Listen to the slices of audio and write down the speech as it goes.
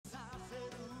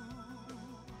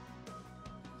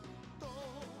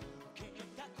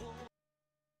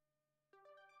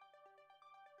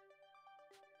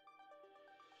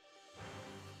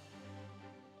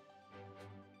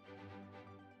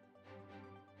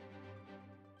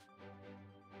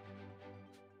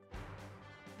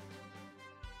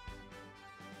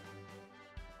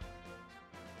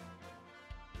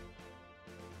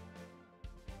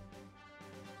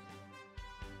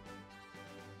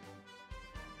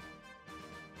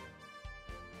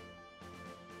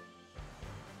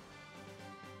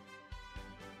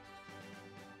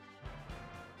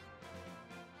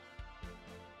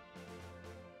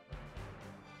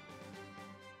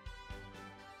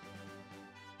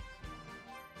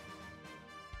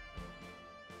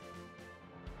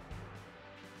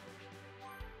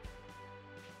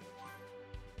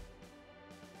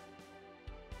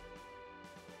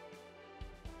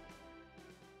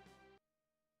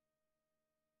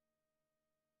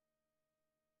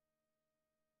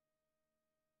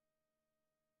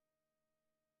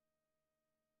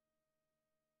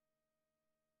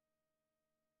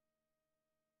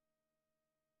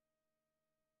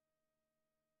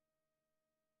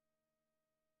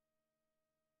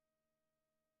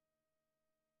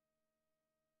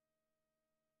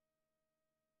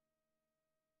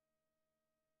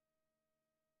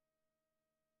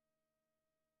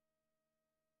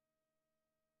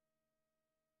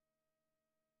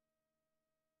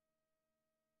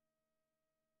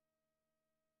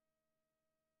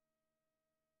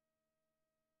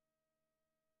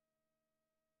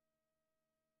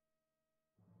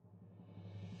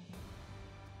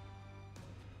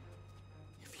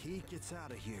he gets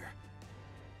out of here,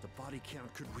 the body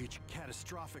count could reach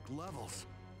catastrophic levels.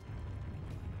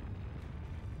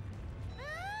 Ow!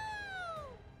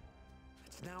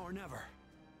 It's now or never.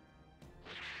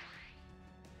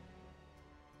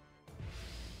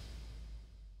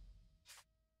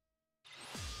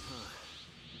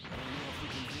 I don't know if we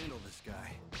can handle this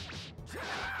guy.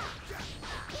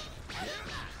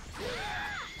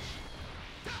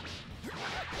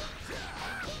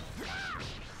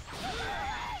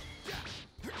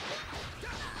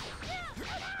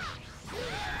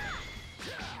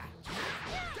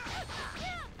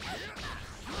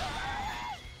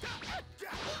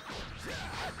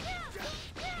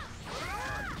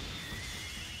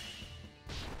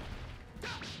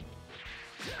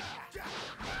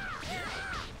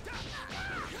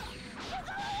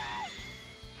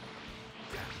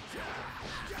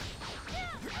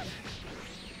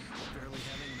 Barely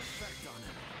having an effect on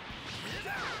him.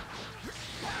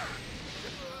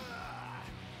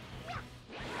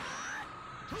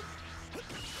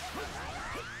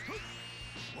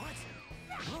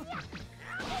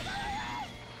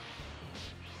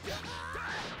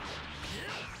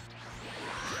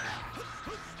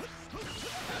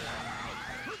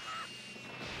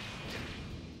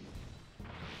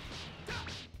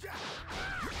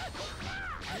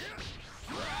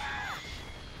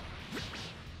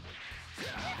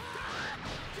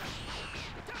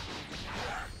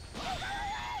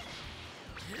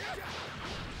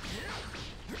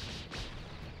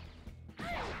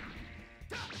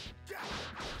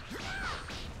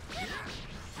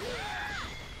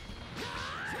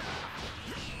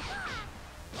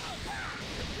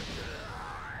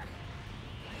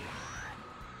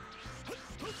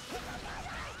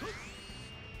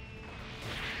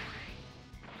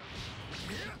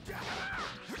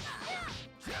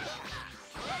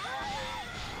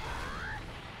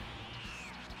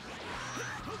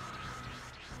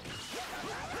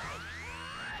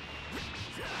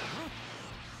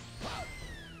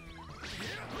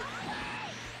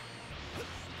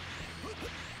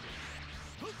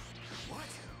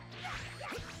 What?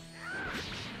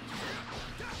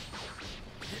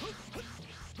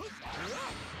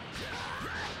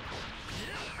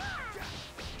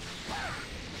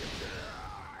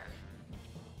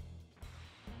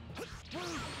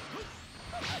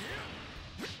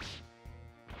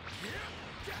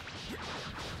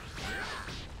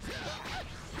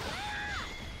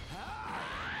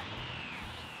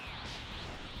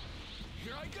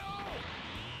 Here I go!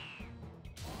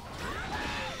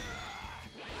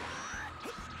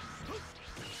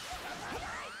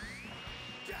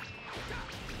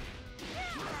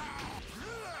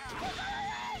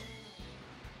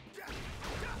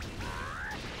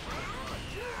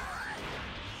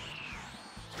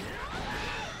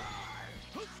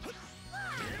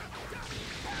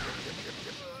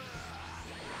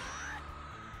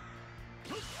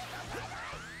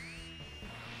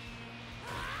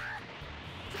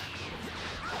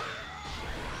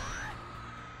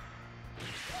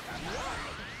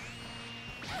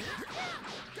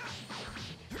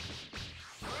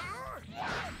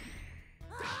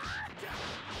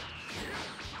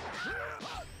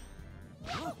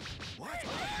 What?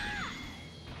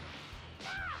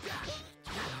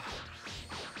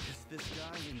 Is this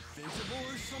guy invincible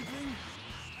or something?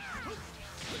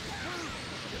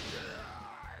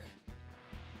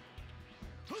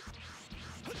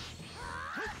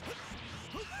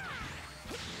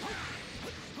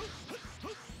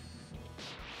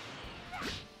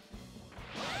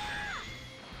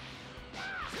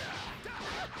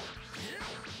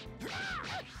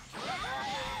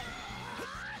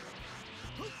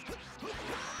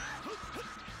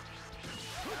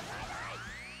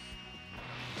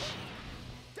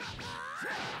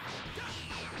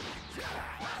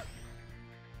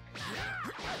 Yeah!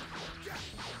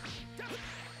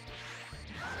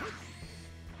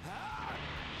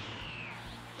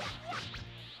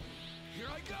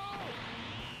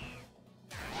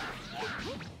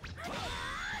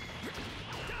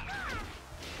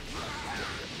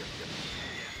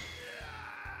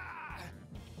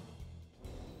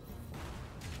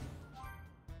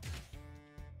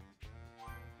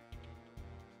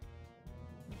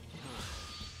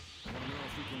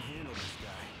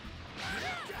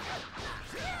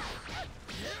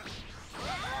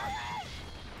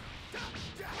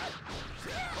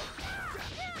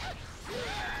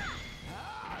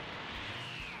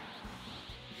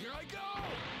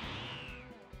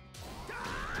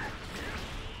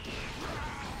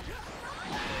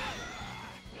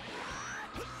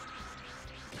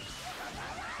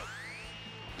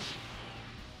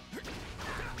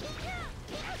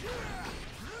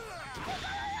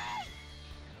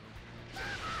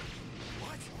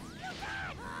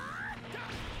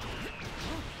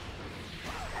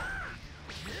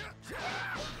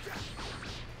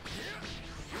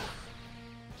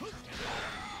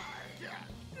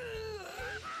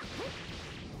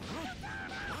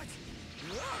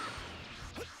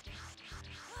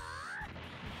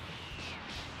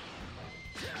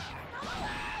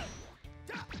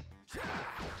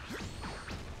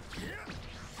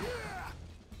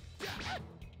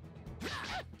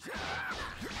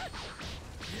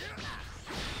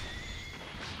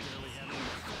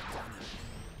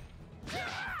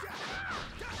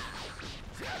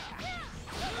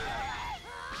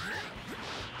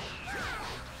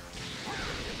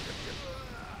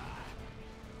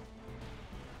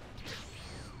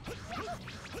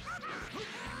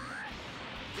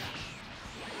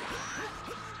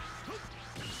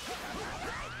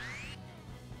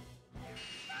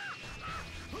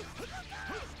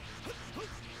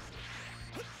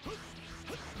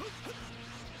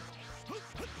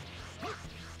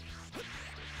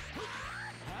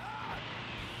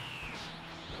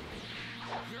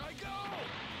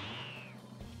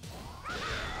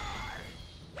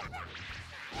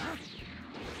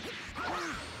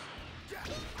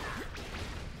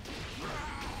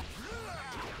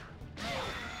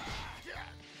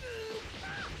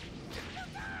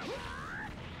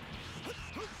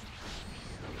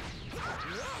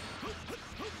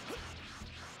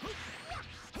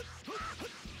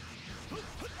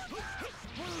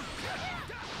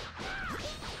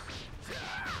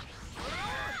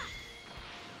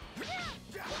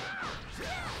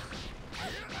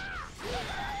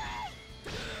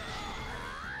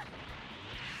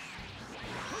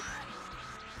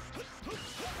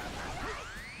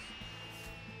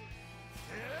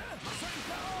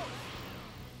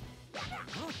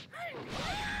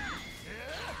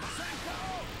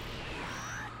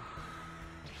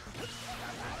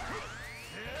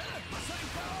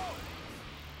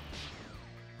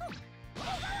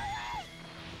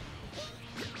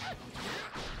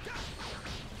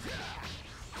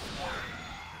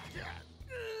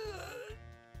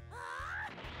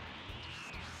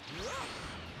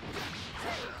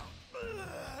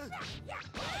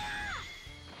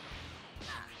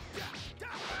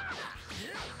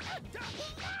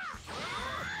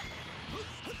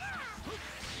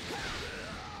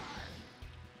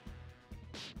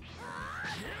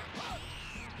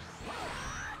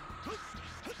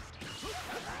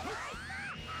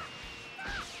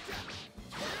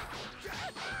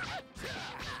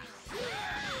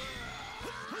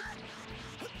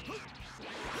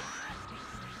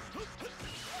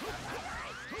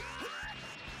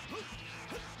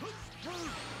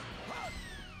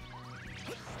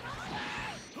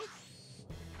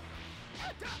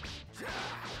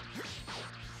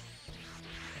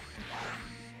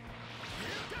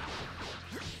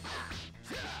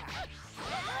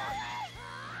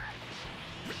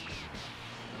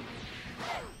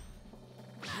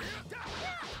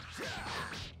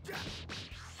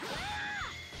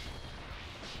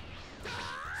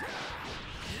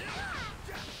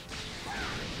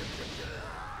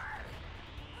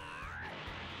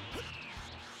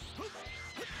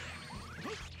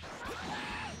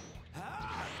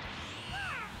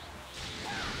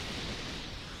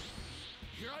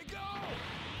 Here I go!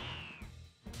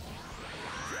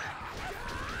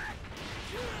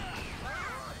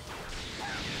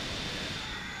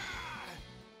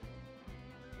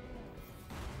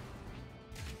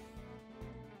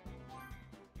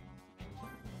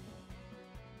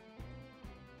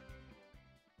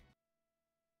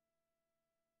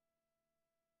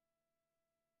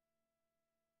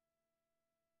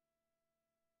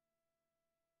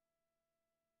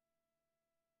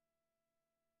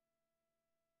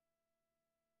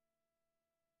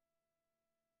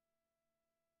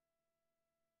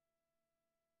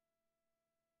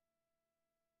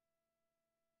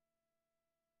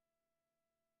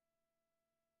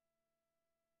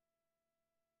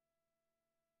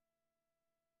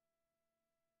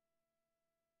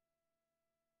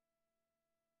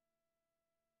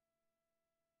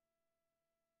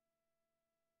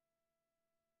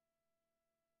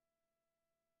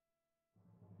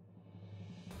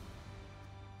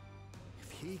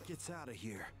 If he gets out of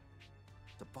here,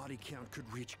 the body count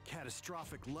could reach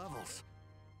catastrophic levels.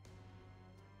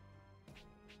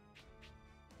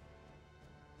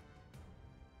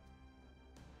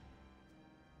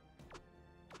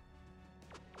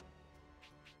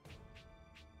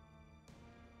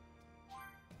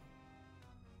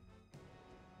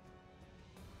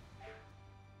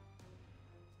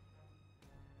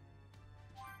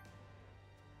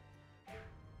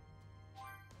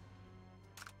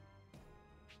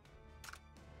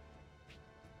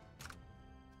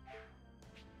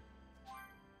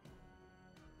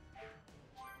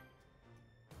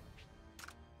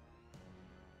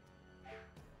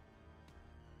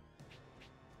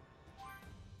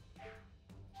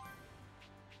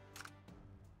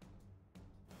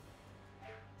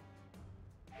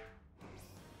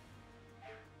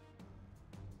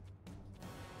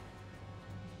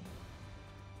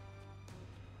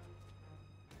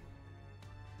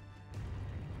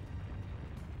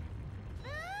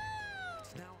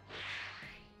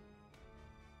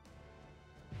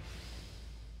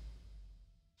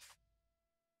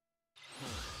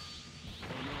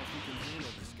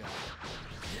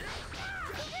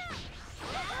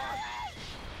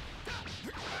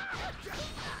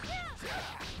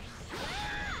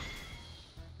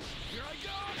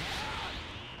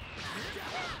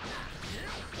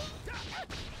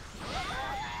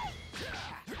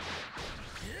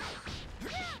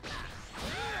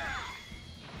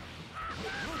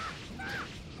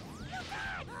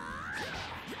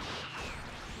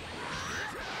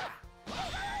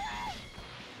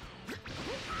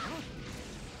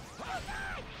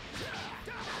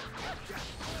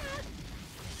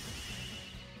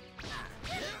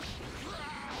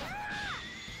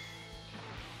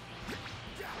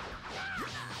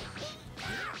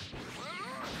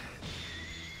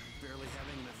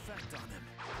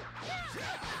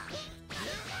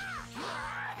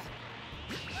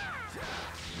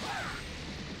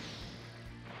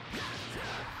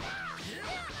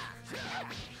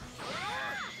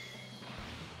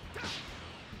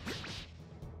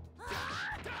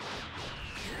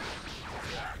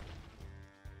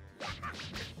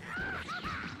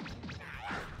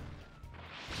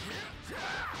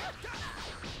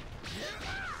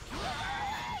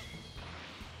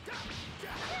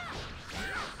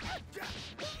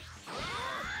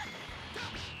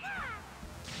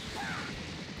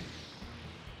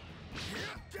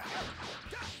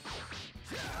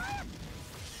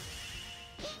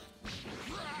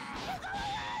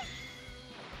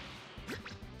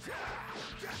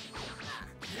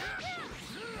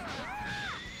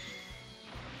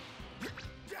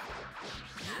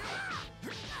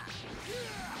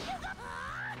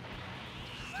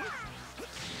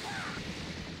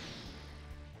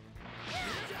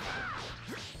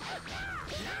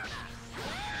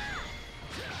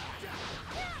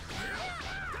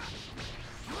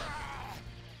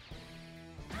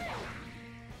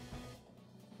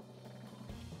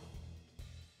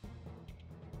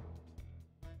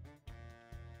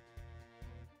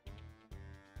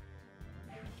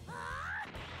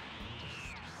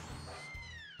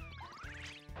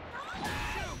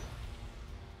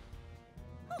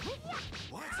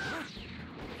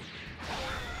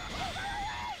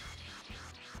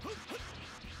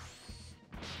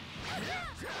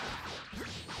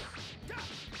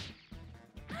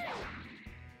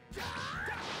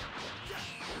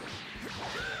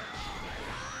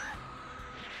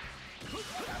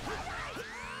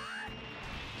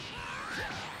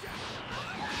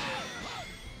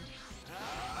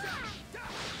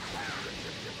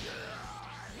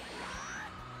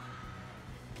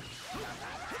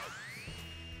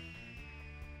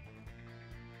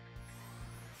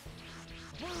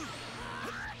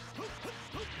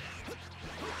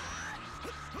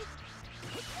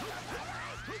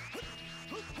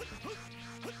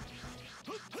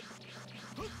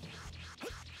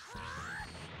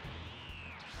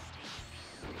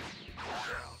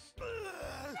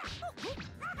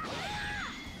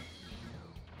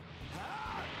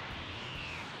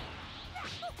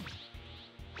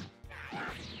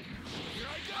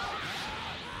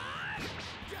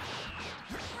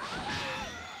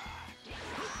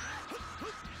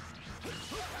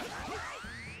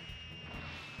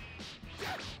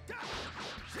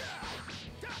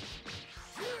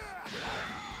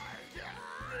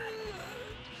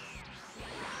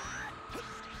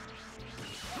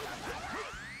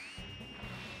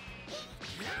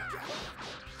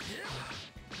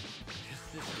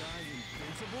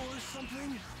 Or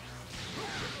something?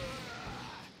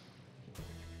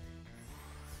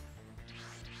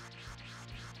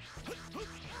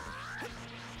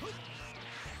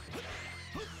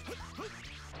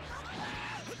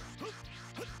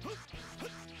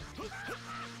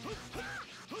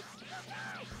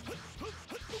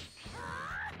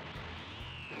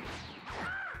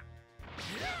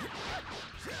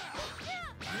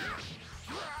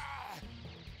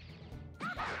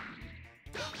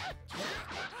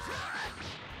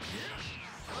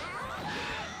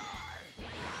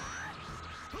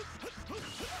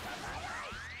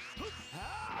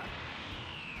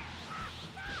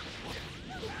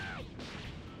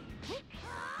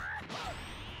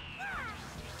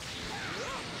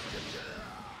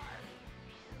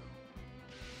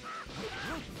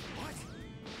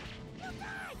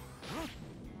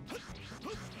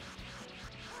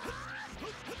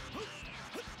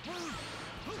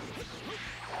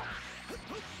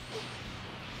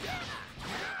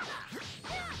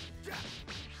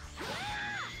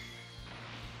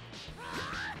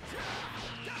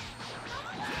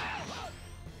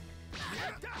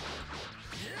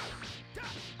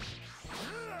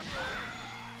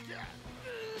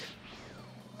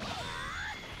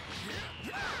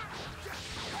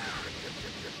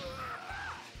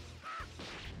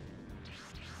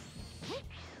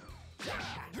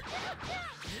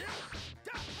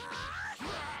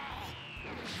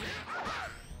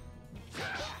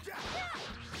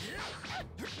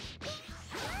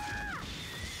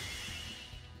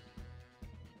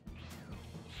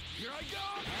 Here I go!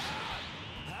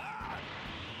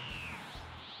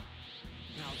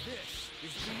 Now this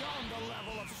is beyond the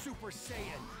level of Super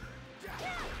Saiyan.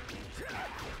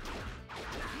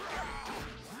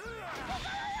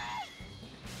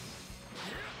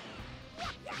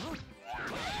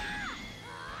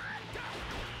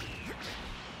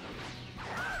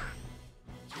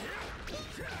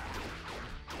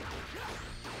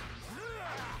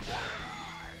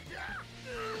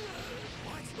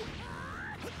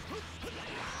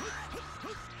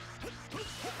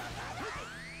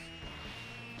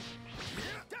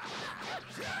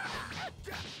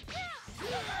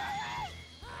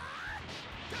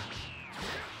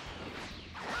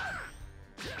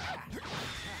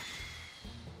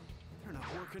 They're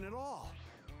not working at all.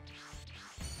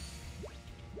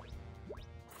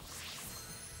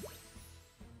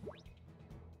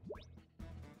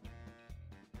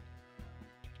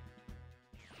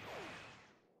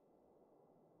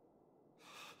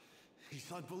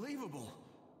 He's unbelievable.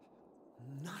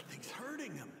 Nothing's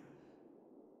hurting him.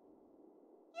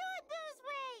 You abuse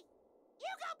me!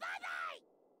 You go bye-bye!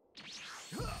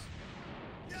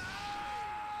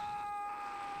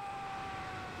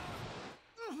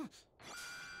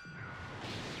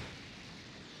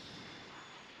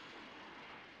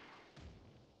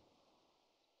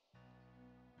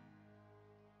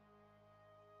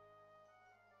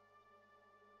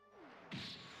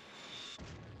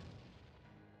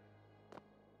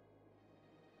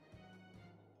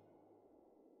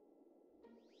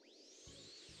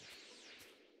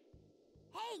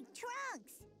 Hey,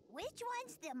 Trunks! Which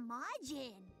one's the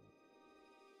Majin?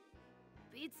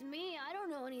 Beats me, I don't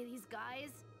know any of these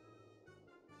guys.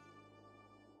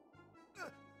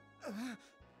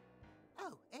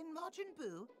 Oh, and Majin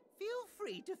Buu, feel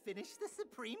free to finish the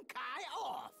Supreme Kai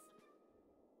off!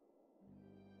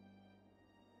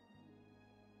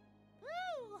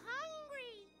 Boo,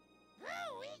 hungry!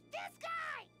 Boo, eat this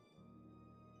guy!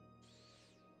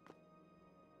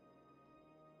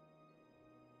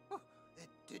 Oh,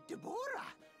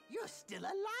 Deborah, you're still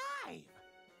alive!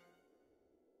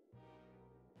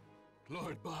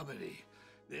 Lord Bobbity,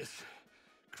 this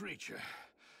creature,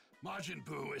 Majin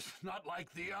Buu, is not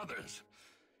like the others.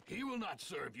 He will not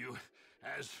serve you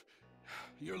as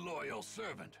your loyal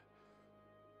servant.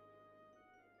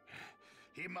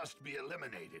 He must be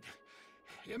eliminated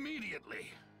immediately.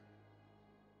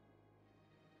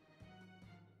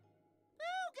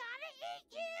 Who gotta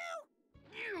eat you?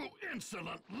 You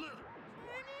insolent little...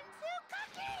 Turn into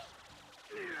cookie!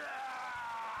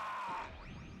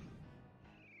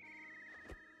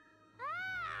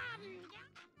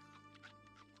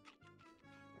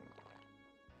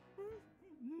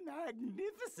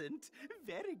 Magnificent!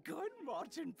 Very good,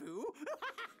 Majin Buu.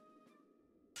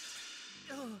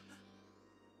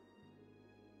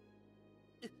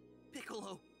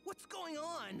 Piccolo, what's going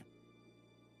on?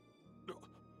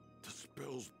 The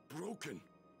spell's broken.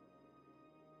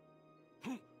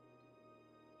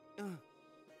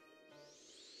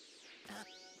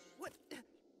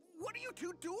 What are you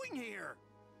two doing here?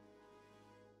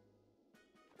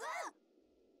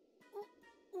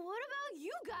 What about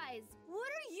you guys? What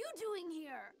are you doing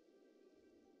here?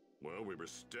 Well, we were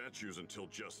statues until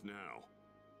just now.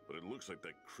 But it looks like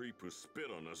that creep who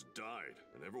spit on us died,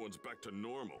 and everyone's back to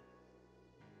normal.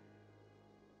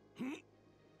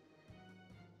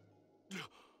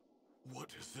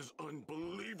 What is this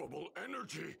unbelievable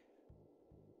energy?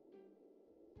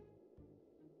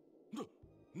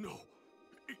 No,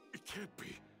 it can't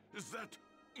be. Is that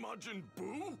Majin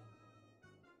Buu?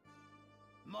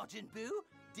 Majin Buu,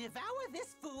 devour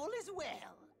this fool as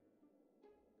well.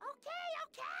 Okay,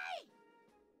 okay!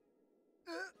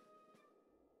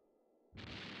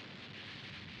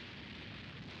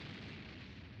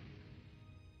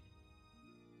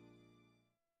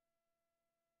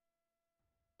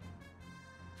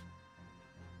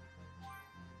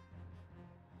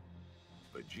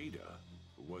 Vegeta,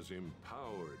 who was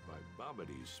empowered by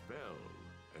Babadi's spell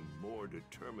and more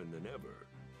determined than ever,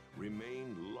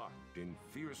 remained locked in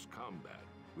fierce combat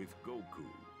with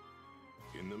Goku.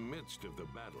 In the midst of the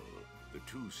battle, the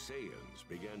two Saiyans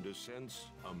began to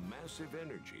sense a massive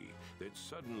energy that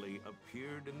suddenly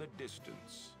appeared in the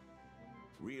distance.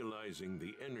 Realizing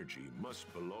the energy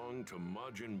must belong to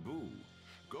Majin Buu,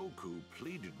 Goku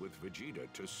pleaded with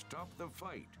Vegeta to stop the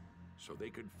fight so they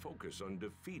could focus on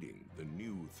defeating the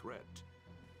new threat.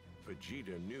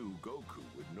 Vegeta knew Goku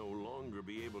would no longer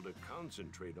be able to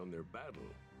concentrate on their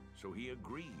battle, so he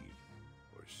agreed,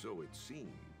 or so it seemed.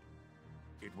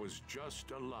 It was just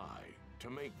a lie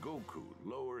to make Goku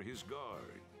lower his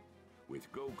guard.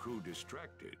 With Goku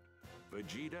distracted,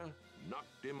 Vegeta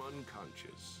knocked him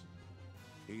unconscious.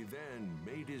 He then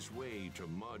made his way to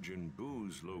Majin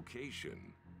Buu's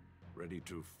location, ready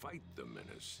to fight the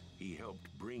menace he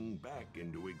helped bring back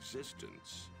into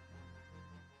existence.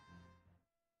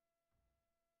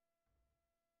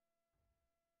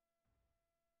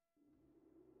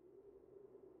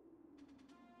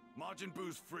 Majin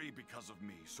Buu's free because of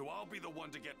me, so I'll be the one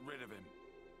to get rid of him.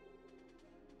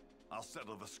 I'll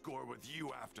settle the score with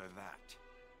you after that.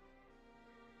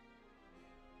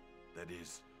 That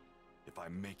is, if I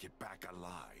make it back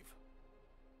alive.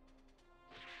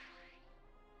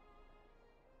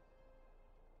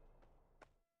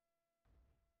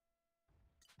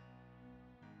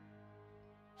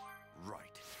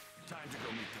 Right. Time to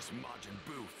go meet this Majin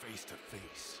Buu face to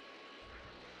face.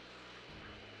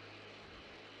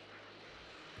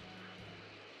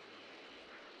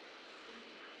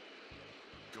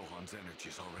 Gohan's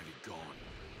energy's already gone.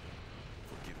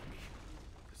 Forgive me.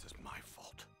 This is my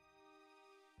fault.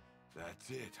 That's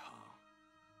it, huh?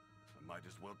 I might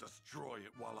as well destroy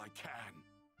it while I can.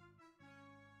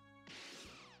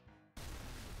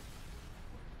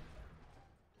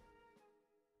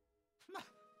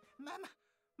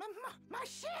 My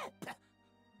ship!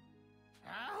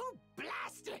 Oh,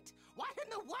 blast it! What in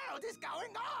the world is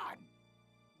going on?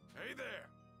 Hey there!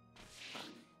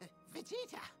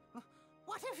 Vegeta,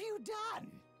 what have you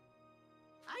done?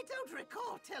 I don't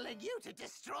recall telling you to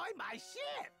destroy my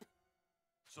ship!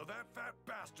 So that fat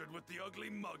bastard with the ugly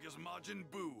mug is Majin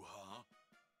Buu, huh?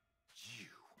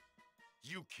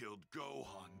 You killed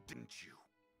Gohan, didn't you?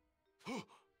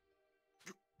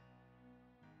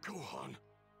 Gohan!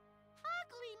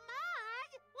 Ugly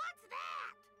mug? What's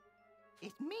that?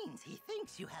 It means he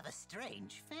thinks you have a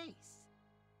strange face.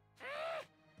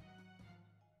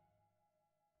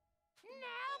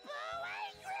 Now Boo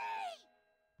angry!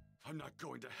 I'm not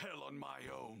going to hell on my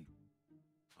own.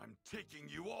 I'm taking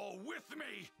you all with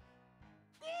me!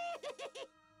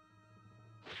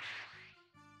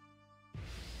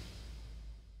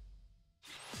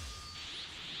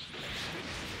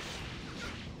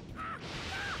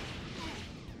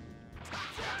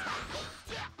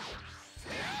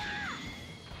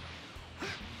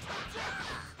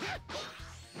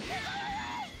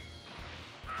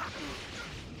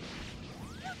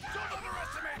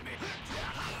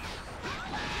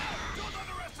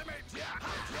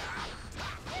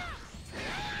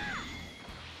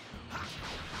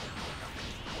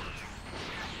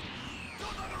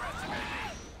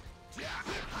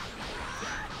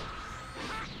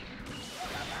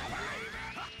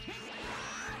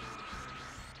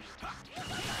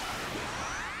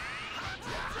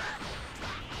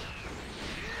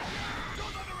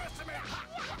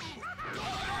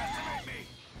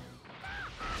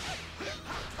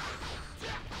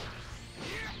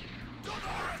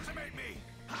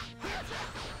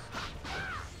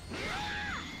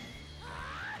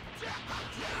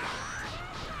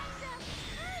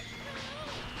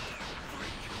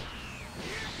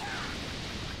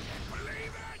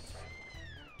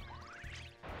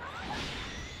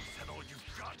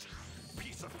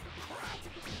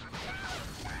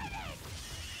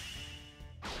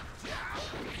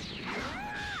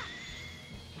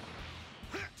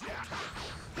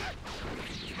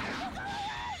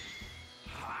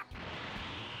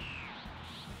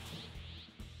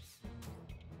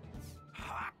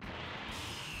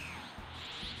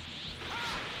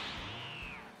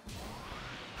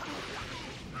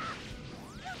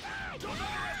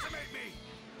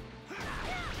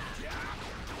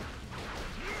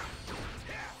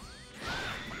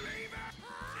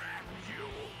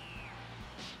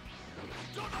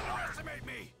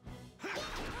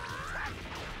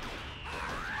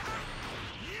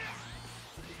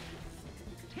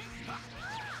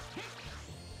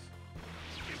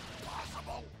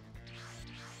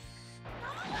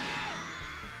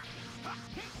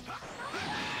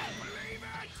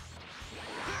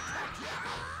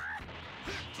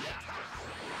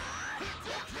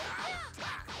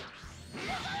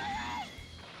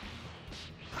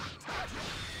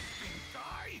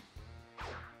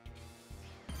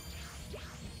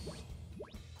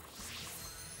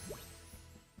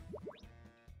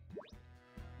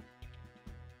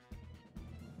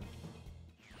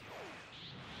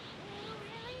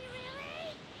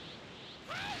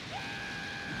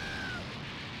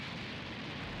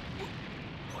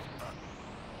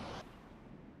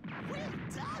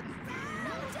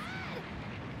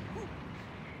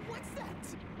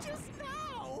 Just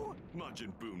now!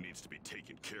 Majin Buu needs to be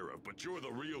taken care of, but you're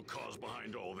the real cause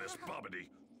behind all this, Babidi.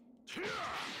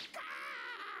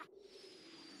 Ah!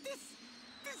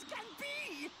 This can't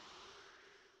be!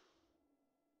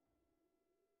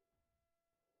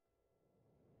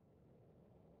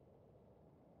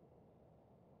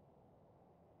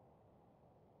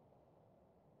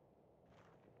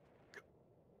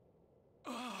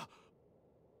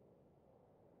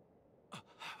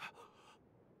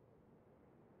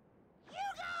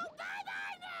 Hugo,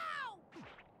 bye-bye now!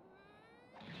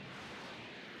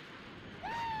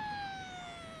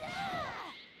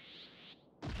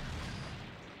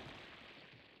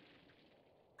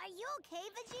 Are you okay,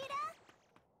 Vegeta?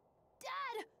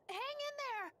 Dad, hang in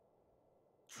there!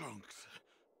 Trunks.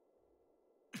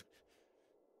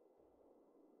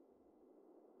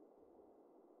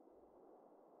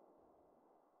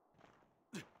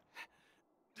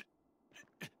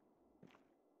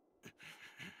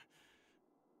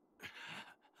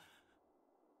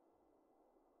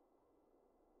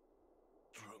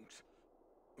 Trunks,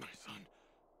 my son,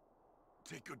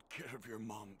 take good care of your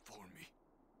mom for me.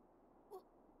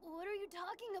 What are you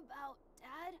talking about,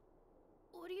 Dad?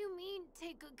 What do you mean,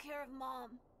 take good care of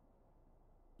Mom?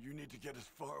 You need to get as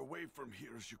far away from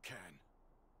here as you can.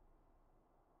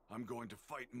 I'm going to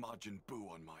fight Majin Buu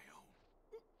on my own.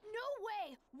 No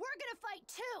way! We're gonna fight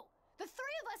too! The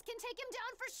three of us can take him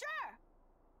down for sure!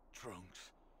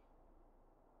 Trunks,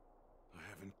 I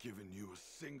haven't given you a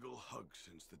single hug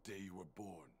since the day you were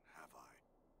born, have I?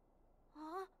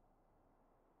 Huh?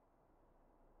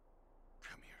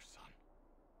 Come here, son.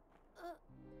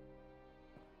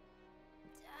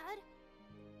 Dad?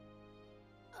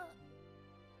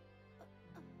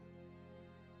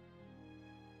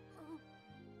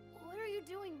 What are you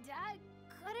doing, Dad?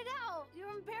 Cut it out! You're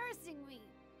embarrassing me!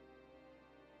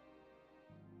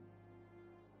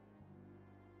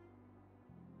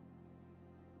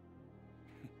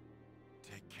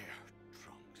 Take care,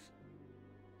 Trunks.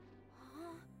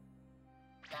 Huh?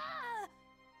 Ah!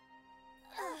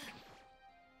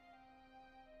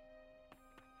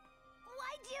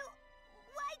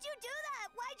 Why'd you do that?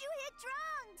 Why'd you hit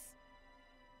Trunks?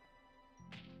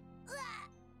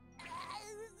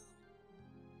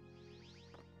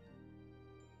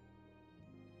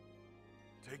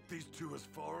 Take these two as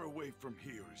far away from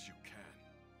here as you can.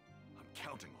 I'm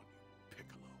counting on you,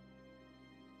 Piccolo.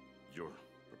 You're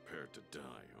prepared to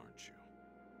die, aren't you?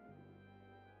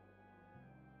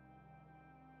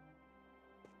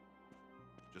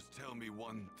 Just tell me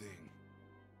one thing.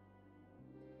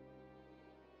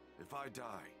 If I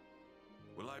die,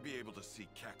 will I be able to see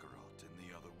Kakarot in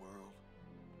the other world?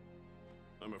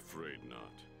 I'm afraid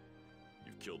not.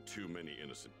 You've killed too many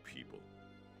innocent people.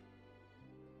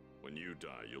 When you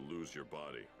die, you'll lose your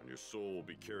body, and your soul will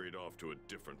be carried off to a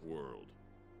different world.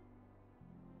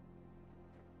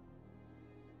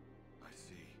 I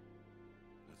see.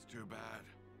 That's too bad.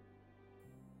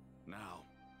 Now,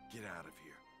 get out of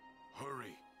here.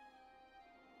 Hurry!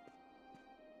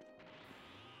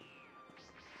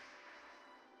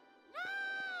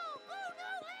 No! Boo,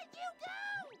 no, let you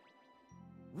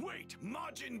go! Wait,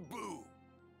 Majin Buu!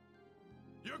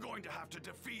 You're going to have to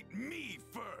defeat me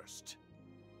first!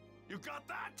 You got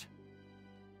that?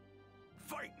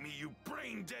 Fight me, you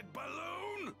brain-dead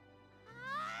balloon!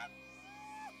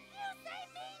 You say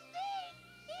mean things,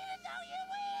 even though you're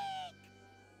weak!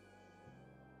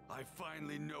 I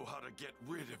finally know how to get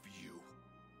rid of you.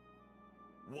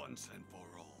 Once and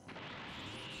for all.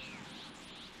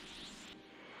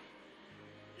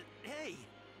 Hey!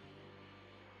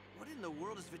 What in the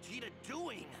world is Vegeta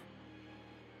doing?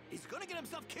 He's gonna get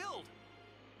himself killed!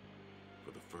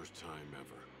 For the first time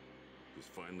ever, he's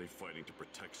finally fighting to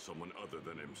protect someone other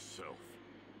than himself.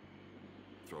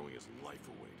 Throwing his life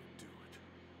away to do it.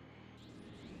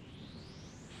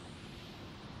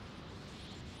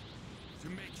 To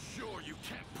make sure you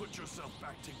can't put yourself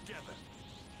back together,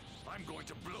 I'm going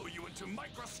to blow you into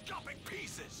microscopic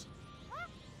pieces! Huh?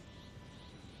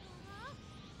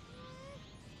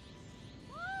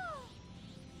 Oh!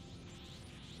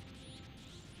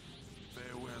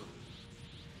 Farewell,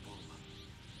 Bulma,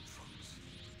 Trunks.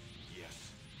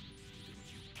 Yes, even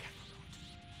you, Kakarot.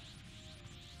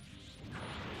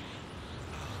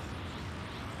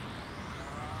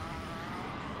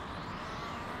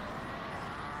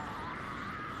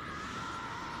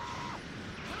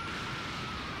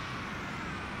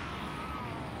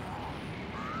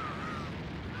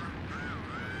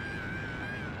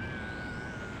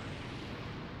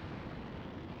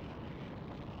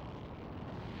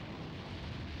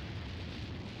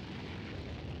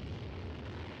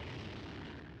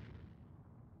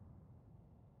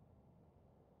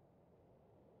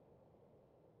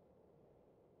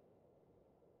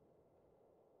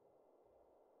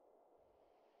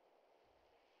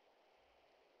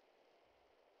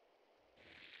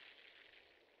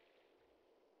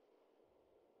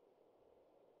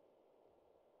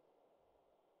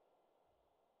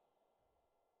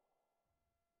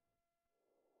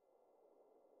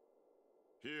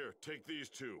 Here, take these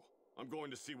two. I'm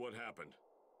going to see what happened.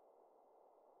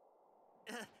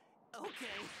 Okay.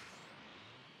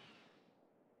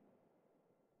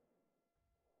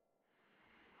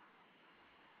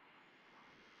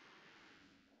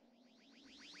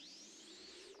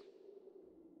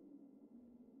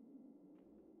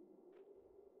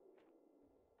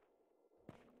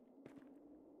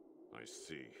 I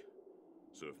see.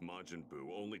 So if Majin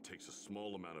Buu only takes a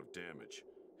small amount of damage,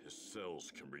 his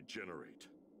cells can regenerate.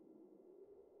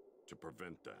 To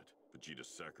prevent that, Vegeta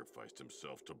sacrificed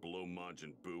himself to blow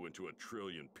Majin Buu into 1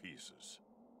 trillion pieces.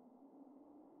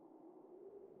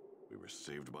 We were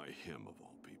saved by him, of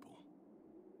all people.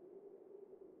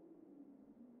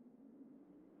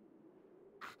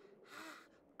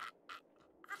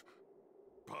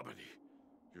 Babidi,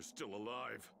 you're still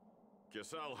alive.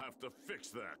 Guess I'll have to fix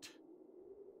that.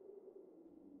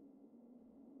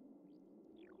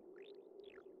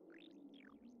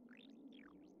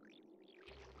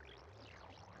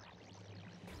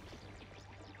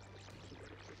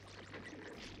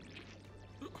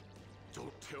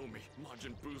 Don't tell me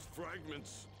Majin Buu's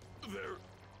fragments. They're...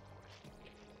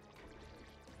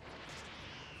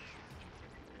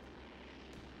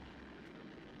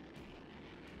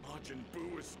 Majin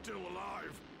Buu is still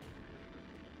alive!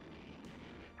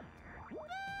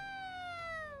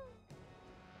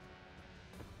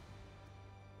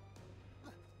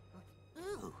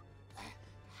 Ooh.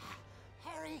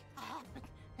 Hurry up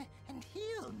and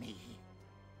heal me.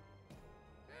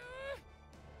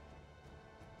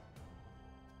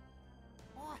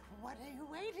 What are you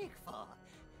waiting for?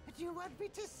 Do you want me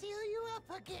to seal you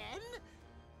up again?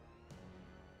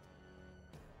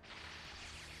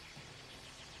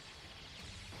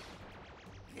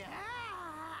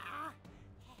 Ah!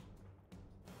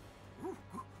 Ooh,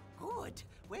 good.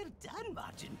 Well done,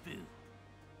 Majin Buu.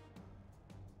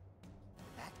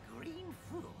 That green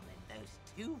fool and those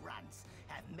 2 runts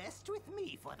have messed with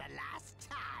me for the last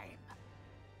time.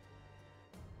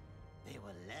 They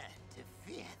will learn to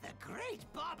fear the great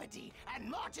Babidi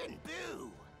and Majin Buu.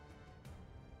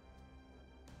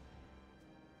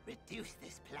 Reduce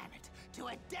this planet to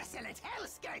a desolate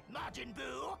hellscape, Majin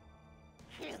Buu!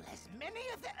 Kill as many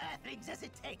of the Earthlings as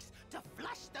it takes to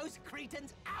flush those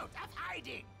cretins out of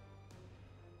hiding!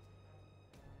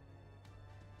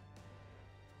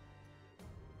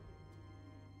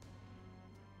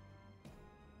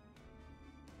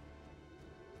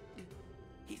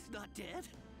 He's not dead?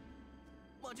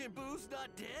 Majin Buu's not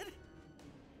dead?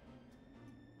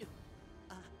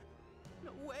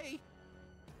 No way!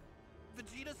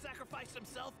 Vegeta sacrificed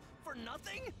himself for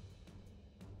nothing?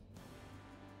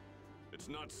 It's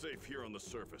not safe here on the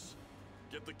surface.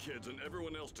 Get the kids and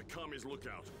everyone else to Kami's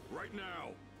lookout, right now!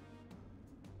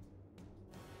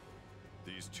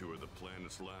 These 2 are the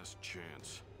planet's last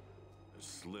chance, as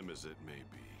slim as it may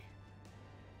be.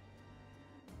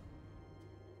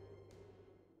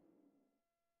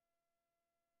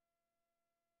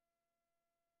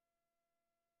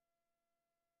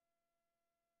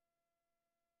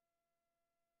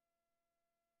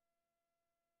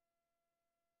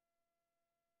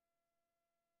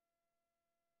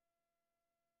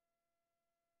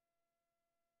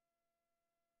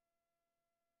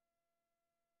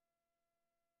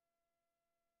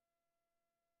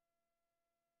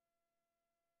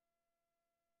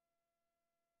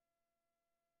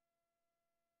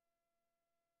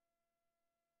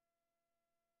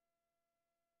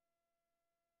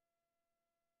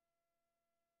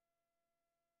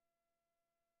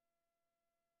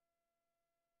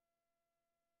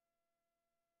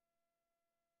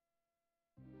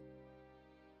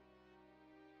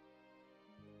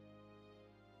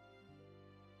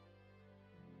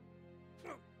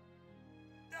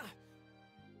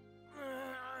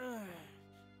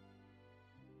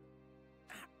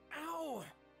 Ow!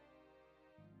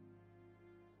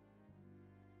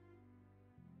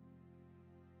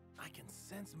 I can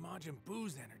sense Majin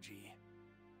Buu's energy,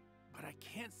 but I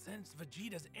can't sense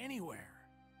Vegeta's anywhere.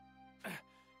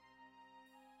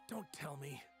 Don't tell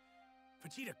me.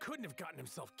 Vegeta couldn't have gotten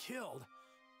himself killed.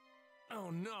 Oh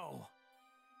no.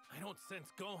 I don't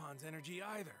sense Gohan's energy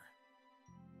either.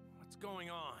 What's going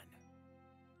on?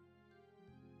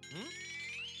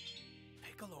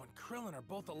 Piccolo and Krillin are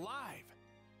both alive.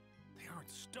 They aren't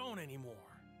stone anymore.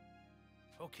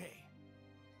 Okay.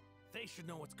 They should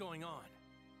know what's going on.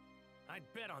 I'd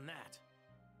bet on that.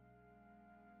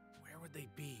 Where would they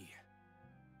be?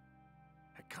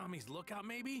 At Kami's lookout,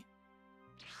 maybe?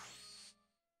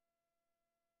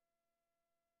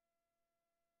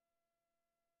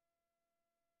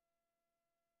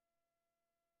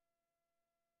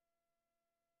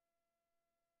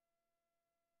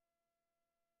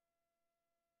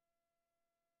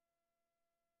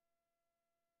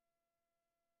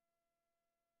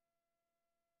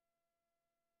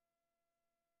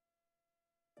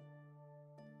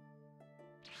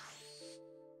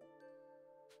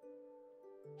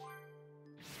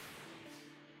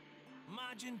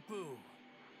 Majin Buu.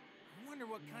 I wonder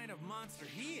what kind of monster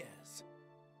he is.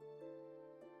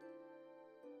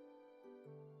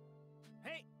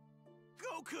 Hey!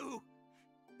 Goku!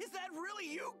 Is that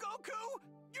really you, Goku?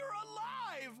 You're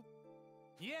alive!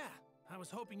 Yeah, I was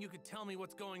hoping you could tell me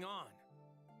what's going on.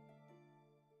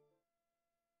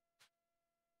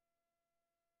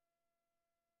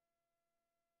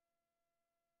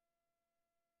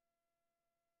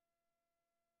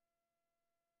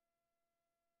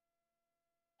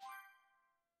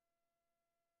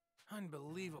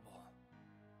 Unbelievable.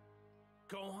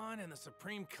 Gohan and the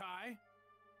Supreme Kai?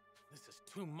 This is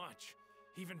too much.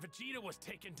 Even Vegeta was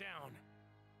taken down.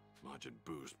 Majin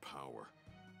Buu's power.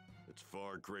 It's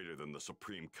far greater than the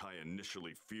Supreme Kai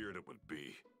initially feared it would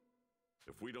be.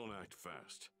 If we don't act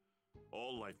fast,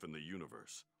 all life in the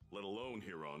universe, let alone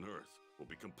here on Earth, will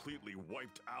be completely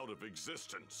wiped out of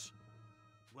existence.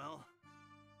 Well,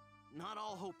 not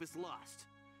all hope is lost.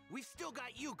 We've still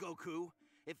got you, Goku.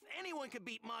 If anyone can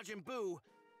beat Majin Buu,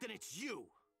 then it's you.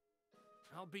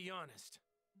 I'll be honest.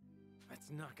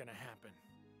 That's not gonna happen.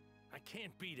 I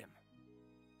can't beat him.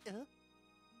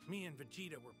 Me and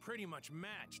Vegeta were pretty much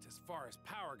matched as far as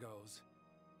power goes.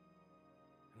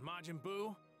 And Majin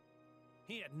Buu?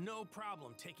 He had no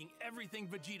problem taking everything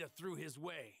Vegeta threw his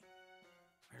way.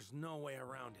 There's no way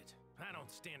around it. I don't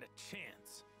stand a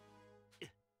chance.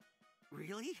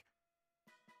 Really?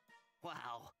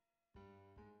 Wow.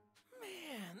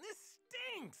 Man, this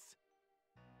stinks!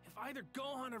 If either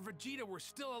Gohan or Vegeta were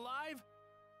still alive,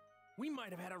 we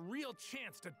might have had a real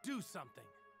chance to do something.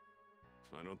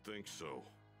 I don't think so.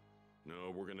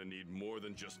 No, we're gonna need more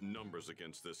than just numbers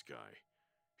against this guy.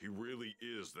 He really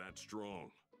is that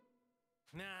strong.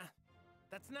 Nah,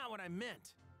 that's not what I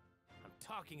meant. I'm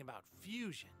talking about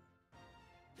fusion.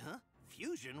 Huh?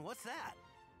 Fusion? What's that?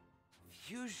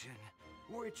 Fusion?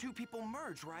 Where two people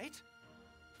merge, right?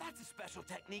 That's a special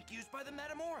technique used by the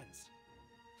Metamorans.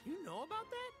 You know about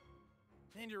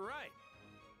that? And you're right.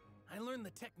 I learned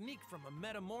the technique from a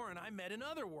Metamoran I met in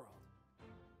Otherworld.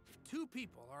 If two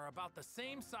people are about the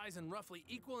same size and roughly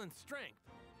equal in strength,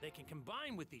 they can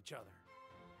combine with each other.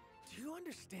 Do you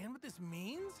understand what this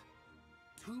means?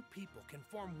 Two people can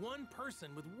form one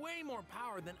person with way more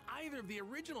power than either of the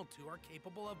original two are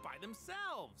capable of by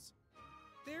themselves.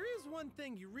 There is one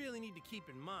thing you really need to keep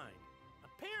in mind.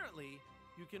 Apparently,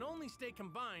 you can only stay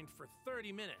combined for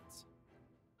 30 minutes.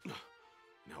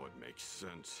 Now it makes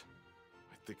sense.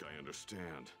 I think I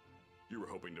understand. You were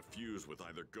hoping to fuse with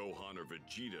either Gohan or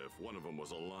Vegeta if one of them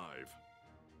was alive.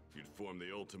 You'd form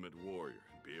the ultimate warrior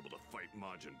and be able to fight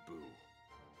Majin Buu.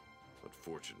 But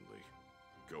fortunately,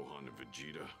 Gohan and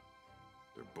Vegeta,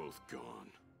 they're both gone.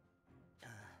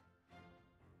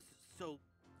 So,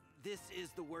 this is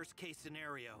the worst case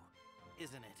scenario,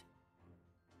 isn't it?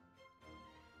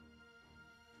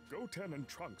 Goten and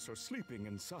Trunks are sleeping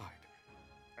inside,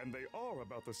 and they are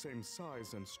about the same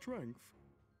size and strength.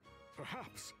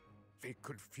 Perhaps they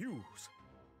could fuse.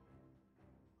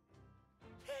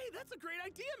 Hey, that's a great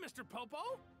idea, Mr.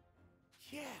 Popo!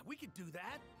 Yeah, we could do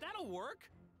that. That'll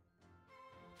work.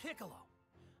 Piccolo,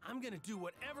 I'm gonna do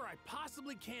whatever I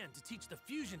possibly can to teach the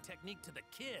fusion technique to the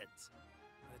kids.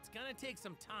 But it's gonna take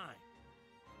some time.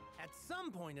 At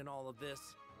some point in all of this,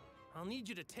 I'll need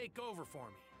you to take over for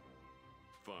me.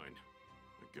 Fine.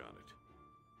 I got it.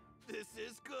 This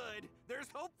is good. There's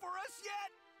hope for us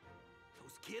yet.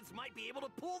 Those kids might be able to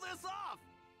pull this off.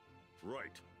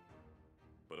 Right.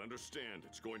 But understand,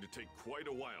 it's going to take quite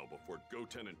a while before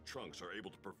Goten and Trunks are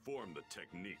able to perform the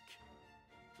technique.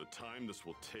 The time this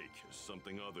will take is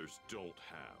something others don't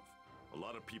have. A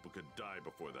lot of people could die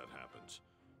before that happens.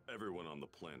 Everyone on the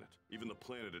planet, even the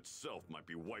planet itself, might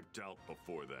be wiped out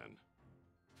before then.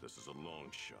 This is a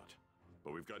long shot,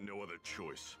 but we've got no other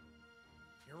choice.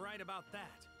 You're right about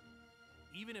that.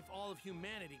 Even if all of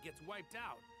humanity gets wiped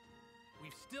out,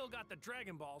 we've still got the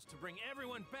Dragon Balls to bring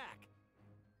everyone back.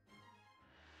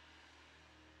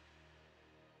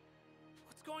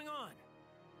 What's going on?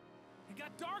 It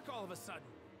got dark all of a sudden.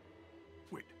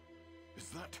 Wait, is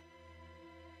that...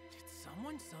 Did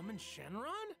someone summon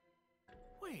Shenron?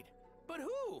 Wait, but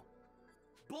who?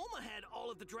 Bulma had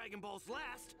all of the Dragon Balls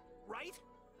last, right?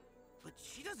 But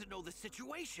she doesn't know the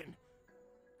situation.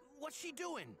 What's she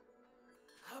doing?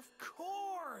 Of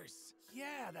course!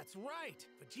 Yeah, that's right.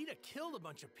 Vegeta killed a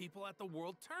bunch of people at the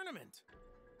World Tournament.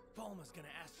 Bulma's gonna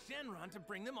ask Shenron to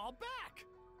bring them all back.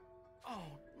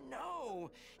 Oh, no!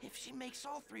 If she makes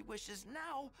all 3 wishes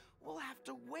now, we'll have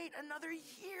to wait another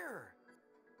year.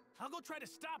 I'll go try to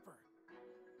stop her.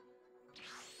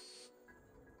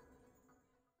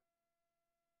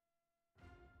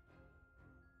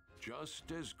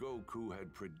 Just as Goku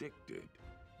had predicted,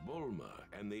 Bulma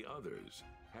and the others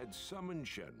had summoned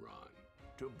Shenron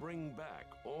to bring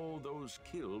back all those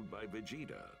killed by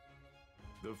Vegeta.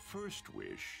 The first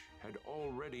wish had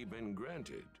already been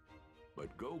granted,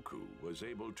 but Goku was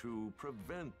able to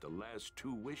prevent the last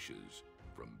two wishes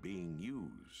from being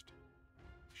used.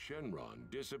 Shenron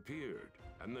disappeared,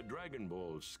 and the Dragon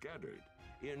Balls scattered,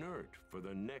 inert for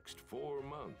the next 4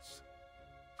 months.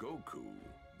 Goku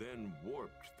then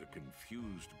warped the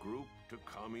confused group to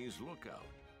Kami's Lookout,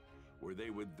 where they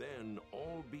would then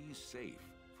all be safe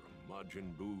from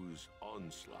Majin Buu's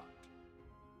onslaught.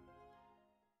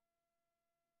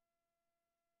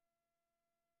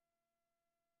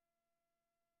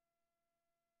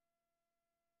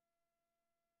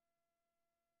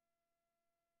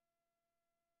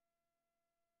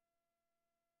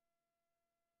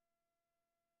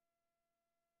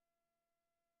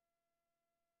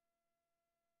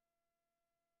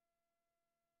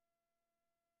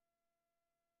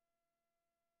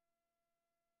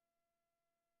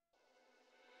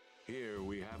 Here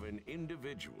we have an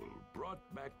individual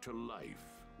brought back to life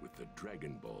with the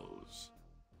Dragon Balls.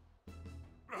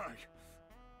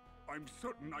 I'm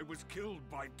certain I was killed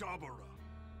by Dabura.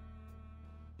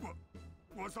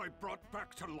 Was I brought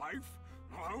back to life?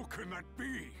 How can that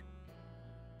be?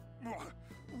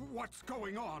 What's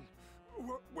going on?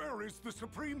 Where is the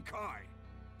Supreme Kai?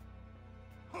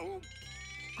 Oh,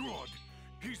 good.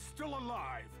 He's still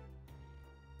alive.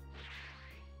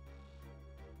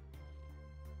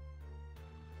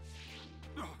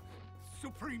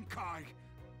 Supreme Kai!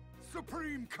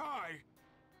 Supreme Kai!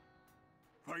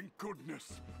 Thank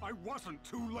goodness, I wasn't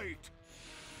too late.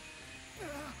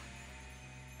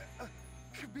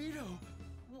 Kibito,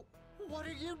 what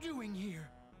are you doing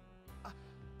here?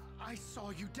 I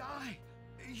saw you die.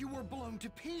 You were blown to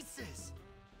pieces.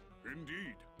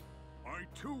 Indeed. I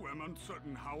too am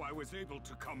uncertain how I was able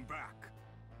to come back.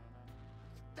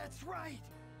 That's right.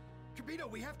 Kibito,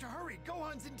 we have to hurry.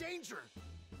 Gohan's in danger.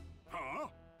 Huh?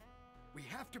 We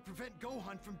have to prevent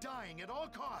Gohan from dying at all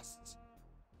costs.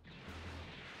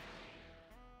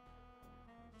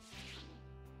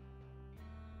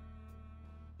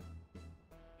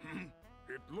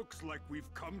 It looks like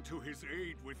we've come to his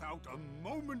aid without a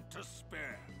moment to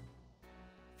spare.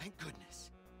 Thank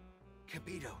goodness.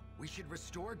 Kibito, we should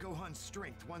restore Gohan's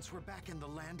strength once we're back in the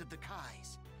land of the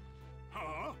Kais.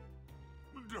 Huh?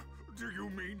 Do you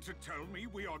mean to tell me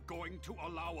we are going to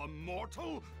allow a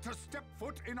mortal to step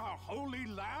foot in our holy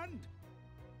land?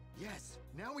 Yes,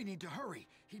 now we need to hurry.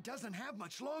 He doesn't have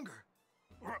much longer.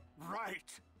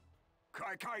 Right.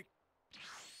 Kai.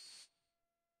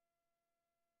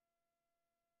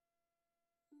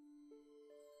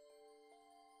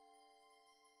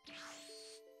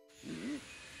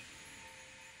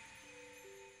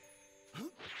 Huh?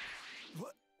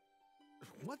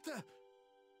 What the?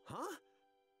 Huh?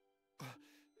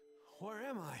 Where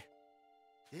am I?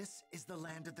 This is the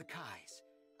land of the Kais,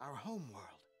 our homeworld.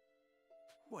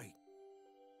 Wait,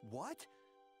 what?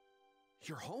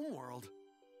 Your homeworld?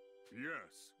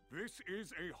 Yes, this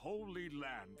is a holy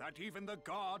land that even the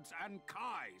gods and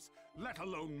Kais, let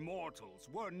alone mortals,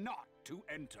 were not to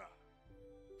enter.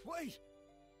 Wait!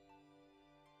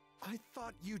 I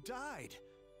thought you died.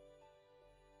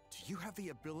 Do you have the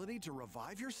ability to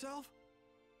revive yourself?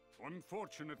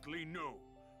 Unfortunately, no.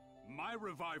 My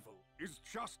revival is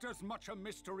just as much a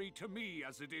mystery to me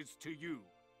as it is to you.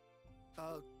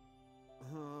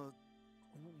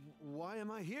 Why am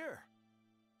I here?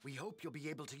 We hope you'll be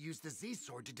able to use the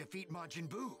Z-Sword to defeat Majin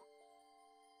Buu.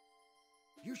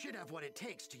 You should have what it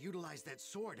takes to utilize that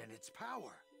sword and its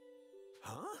power.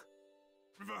 Huh?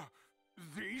 The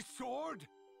Z-Sword?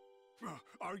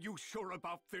 Are you sure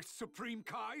about this, Supreme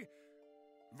Kai?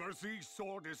 The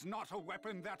Z-Sword is not a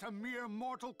weapon that a mere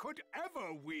mortal could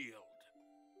ever wield.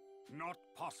 Not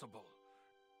possible.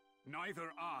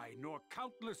 Neither I nor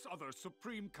countless other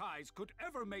Supreme Kais could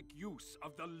ever make use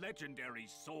of the legendary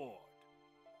sword.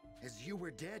 As you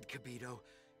were dead, Kibito,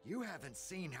 you haven't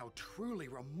seen how truly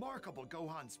remarkable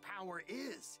Gohan's power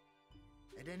is.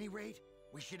 At any rate,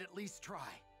 we should at least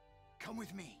try. Come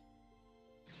with me.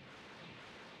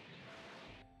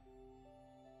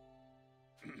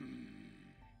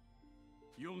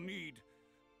 You'll need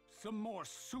some more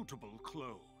suitable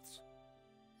clothes.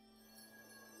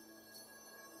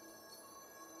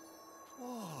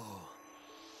 Whoa.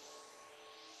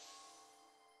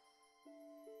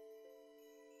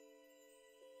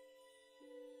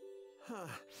 Huh.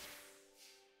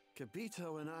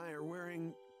 Kibito and I are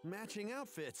wearing matching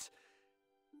outfits.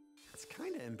 It's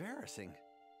kind of embarrassing.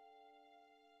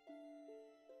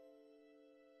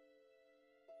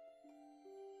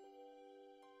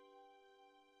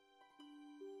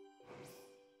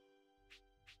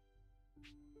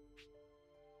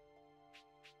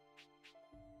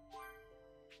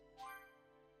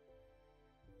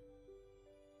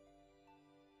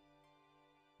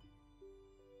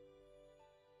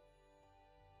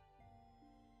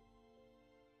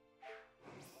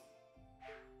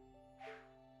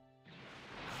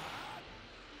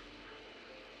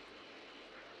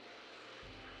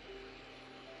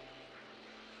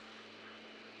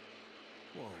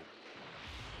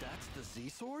 That's the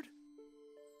Z-Sword?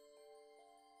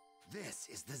 This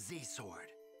is the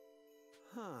Z-Sword.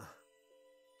 Huh.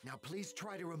 Now please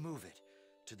try to remove it.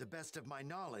 To the best of my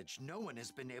knowledge, no one has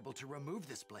been able to remove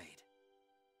this blade.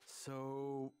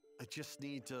 So, I just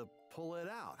need to pull it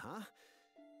out, huh?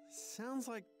 Sounds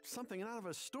like something out of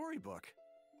a storybook.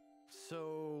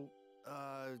 So,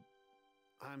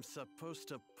 I'm supposed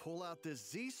to pull out this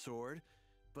Z-Sword,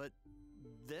 but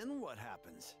then what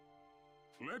happens?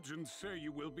 Legends say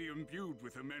you will be imbued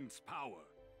with immense power.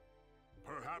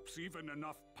 Perhaps even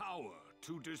enough power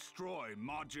to destroy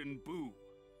Majin Buu.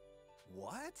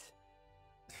 What?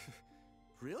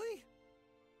 Really?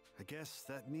 I guess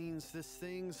that means this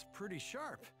thing's pretty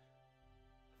sharp.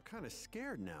 I'm kind of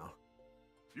scared now.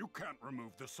 You can't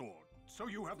remove the sword, so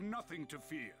you have nothing to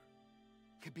fear.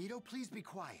 Kibito, please be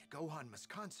quiet. Gohan must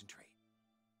concentrate.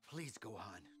 Please,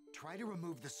 Gohan, try to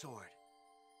remove the sword.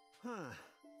 Huh.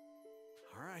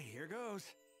 All right, here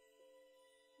goes.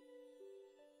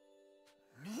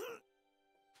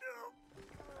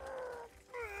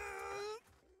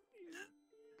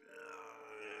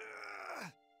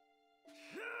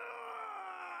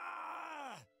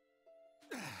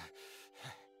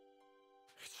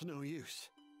 It's no use.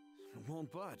 It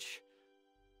won't budge.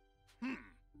 All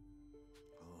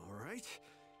right,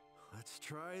 let's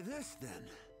try this then.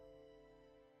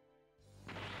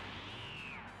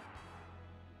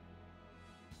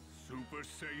 Super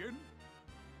Saiyan?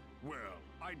 Well,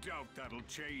 I doubt that'll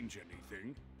change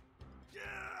anything.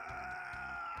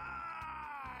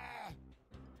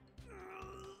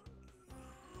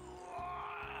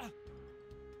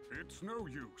 It's no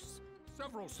use.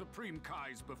 Several Supreme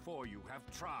Kais before you have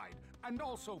tried, and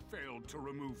also failed to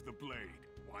remove the blade.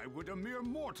 Why would a mere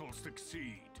mortal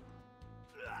succeed?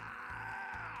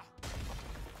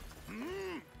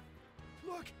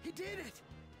 Look, he did it!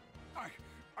 I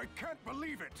can't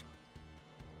believe it!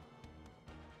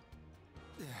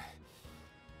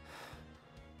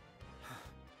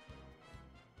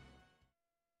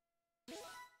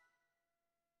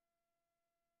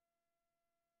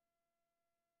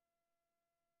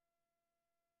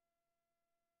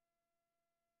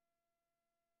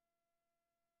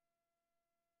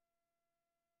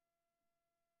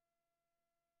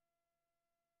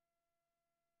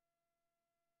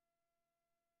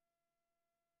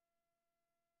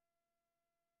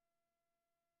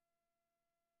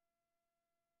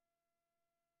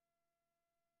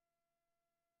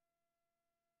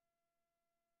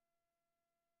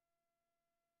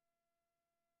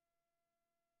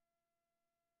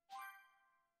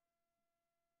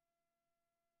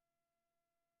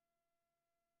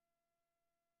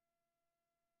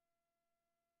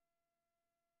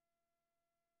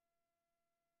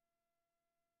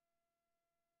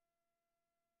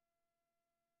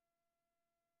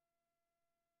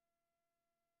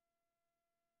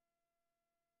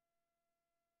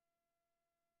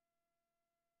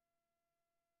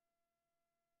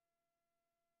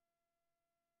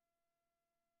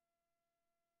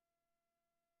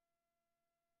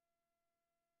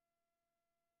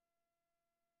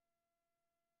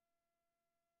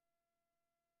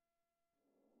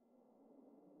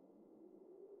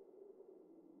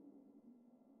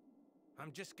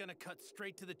 I'm just gonna cut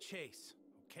straight to the chase,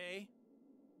 okay?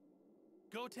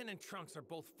 Goten and Trunks are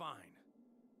both fine.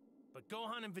 But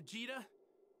Gohan and Vegeta,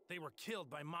 they were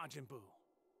killed by Majin Buu.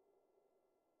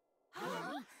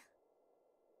 Huh?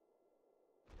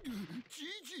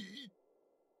 Gigi!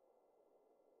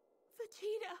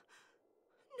 Vegeta!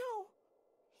 No!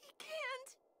 He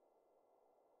can't!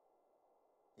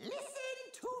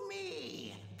 Listen to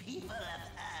me, people of Earth.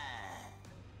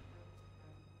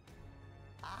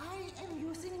 I am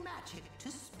using magic to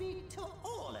speak to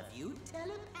all of you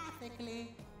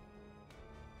telepathically.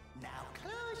 Now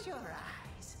close your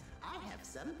eyes. I have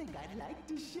something I'd like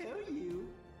to show you.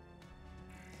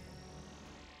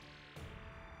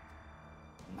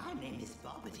 My name is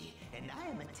Bobbity, and I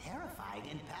am a terrifying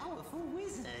and powerful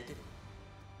wizard.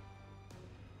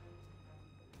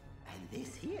 And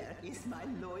this here is my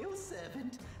loyal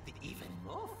servant, the even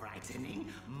more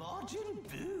frightening Majin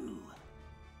Buu.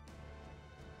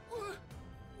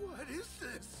 What is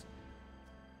this?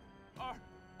 Are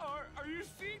you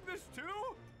seeing this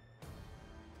too?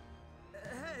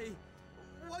 Hey,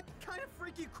 what kind of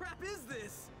freaky crap is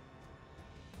this?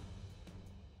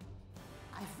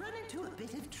 I've run into a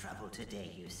bit of trouble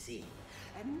today, you see.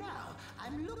 And now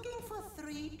I'm looking for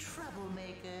 3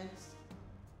 troublemakers.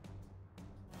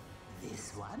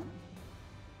 This one,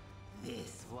 and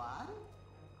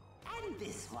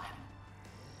this one.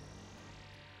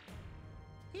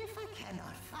 If I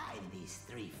cannot find these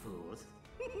 3 fools,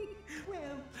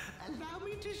 Well, allow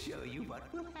me to show you what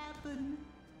will happen.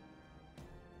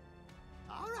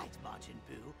 All right, Majin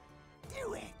Buu,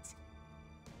 do it!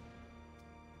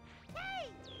 Hey!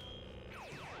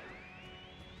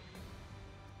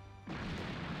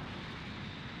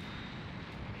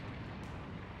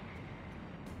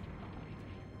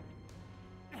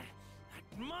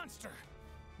 That monster!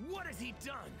 What has he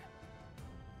done?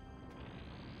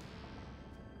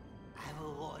 I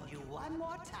will warn you one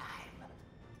more time.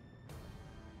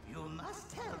 You must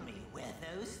tell me where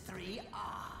those three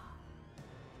are.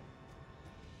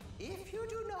 If you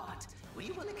do not,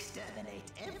 we will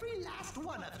exterminate every last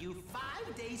one of you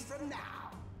 5 days from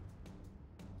now.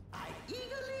 I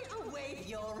eagerly await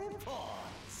your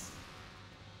reports.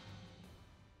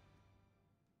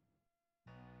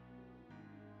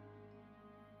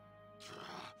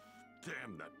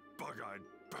 Damn that bug-eyed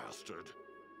bastard!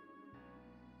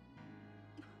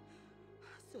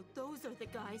 So those are the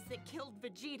guys that killed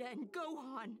Vegeta and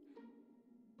Gohan.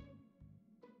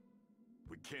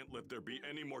 We can't let there be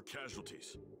any more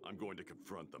casualties. I'm going to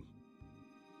confront them.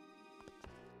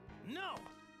 No!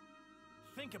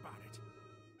 Think about it.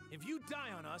 If you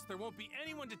die on us, there won't be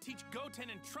anyone to teach Goten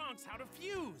and Trunks how to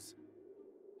fuse!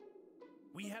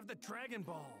 We have the Dragon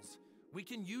Balls. We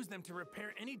can use them to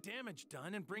repair any damage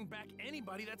done and bring back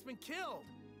anybody that's been killed.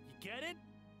 You get it?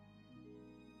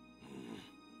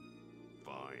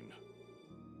 Fine.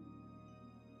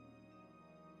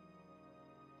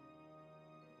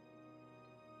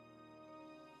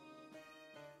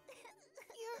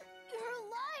 You're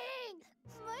lying!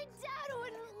 My dad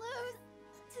wouldn't lose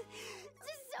to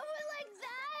someone like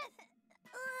that!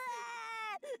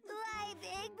 My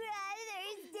big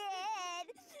brother's dead.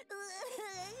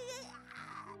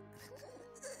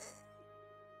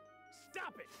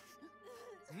 Stop it!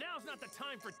 Now's not the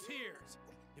time for tears.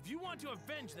 If you want to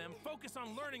avenge them, focus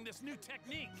on learning this new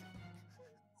technique.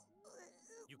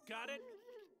 You got it?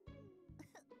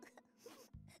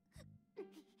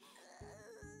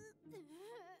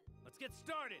 Let's get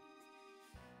started.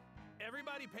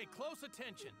 Everybody pay close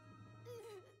attention.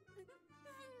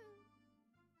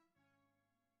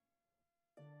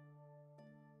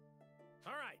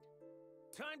 All right,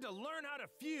 time to learn how to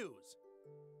fuse.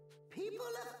 People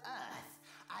of Earth,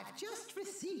 I've just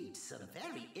received some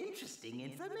very interesting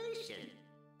information.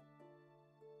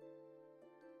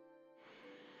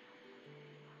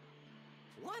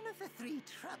 One of the three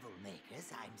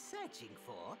troublemakers I'm searching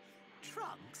for,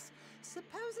 Trunks,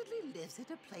 supposedly lives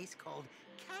at a place called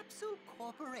Capsule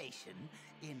Corporation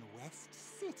in West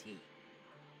City.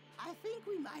 I think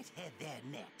we might head there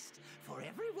next. For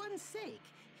everyone's sake,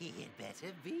 he had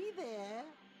better be there.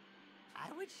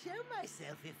 I would show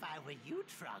myself if I were you,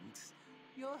 Trunks.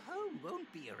 Your home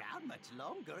won't be around much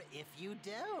longer if you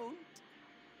don't.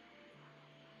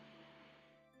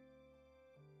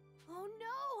 Oh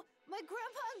no! My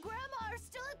grandpa and grandma are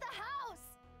still at the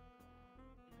house!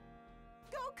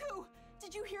 Goku!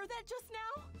 Did you hear that just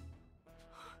now?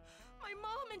 My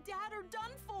mom and dad are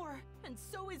done for! And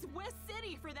so is West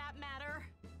City, for that matter!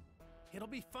 It'll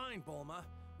be fine, Bulma.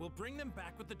 We'll bring them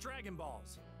back with the Dragon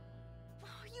Balls.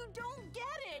 You don't get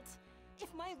it!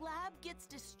 If my lab gets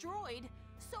destroyed,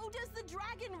 so does the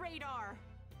Dragon Radar!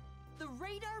 The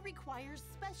radar requires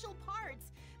special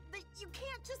parts that you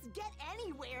can't just get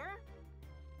anywhere!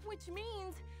 Which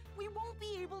means we won't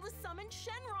be able to summon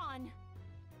Shenron!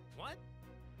 What?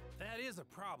 That is a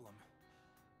problem.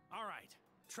 All right,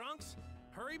 Trunks,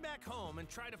 hurry back home and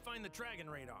try to find the Dragon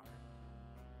Radar.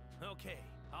 Okay,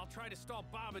 I'll try to stall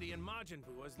Babidi and Majin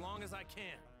Buu as long as I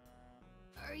can.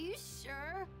 Are you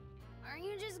sure? Aren't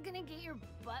you just gonna get your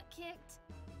butt kicked?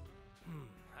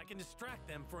 I can distract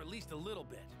them for at least a little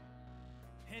bit.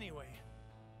 Anyway,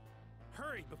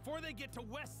 hurry before they get to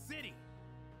West City!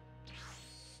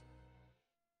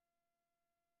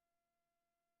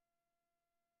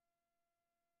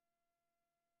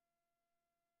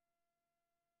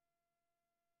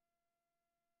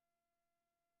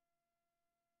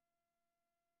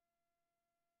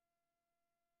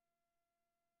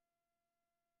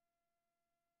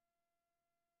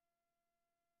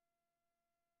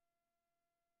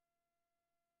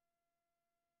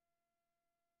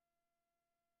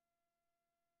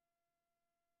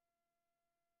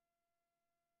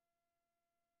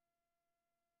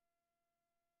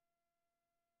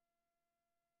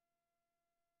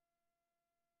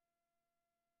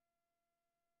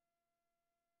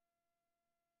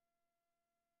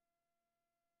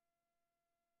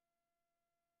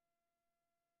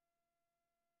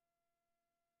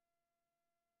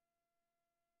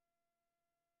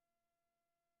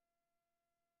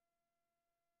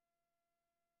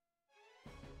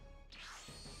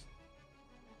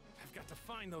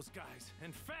 find those guys,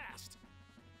 and fast!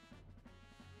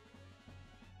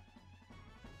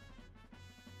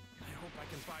 I hope I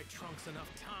can buy Trunks enough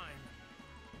time.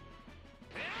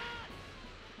 Ah!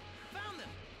 Found them!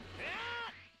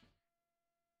 Ah!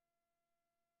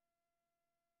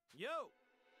 Yo!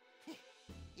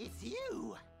 It's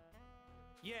you!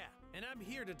 Yeah, and I'm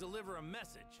here to deliver a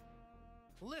message.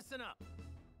 Listen up.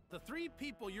 The 3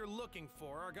 people you're looking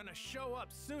for are gonna show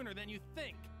up sooner than you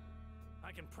think.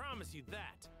 I can promise you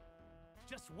that.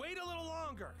 Just wait a little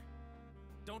longer.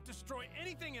 Don't destroy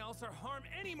anything else or harm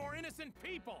any more innocent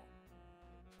people.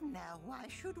 Now why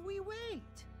should we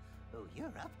wait? Oh,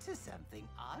 you're up to something,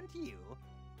 aren't you?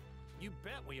 You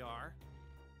bet we are.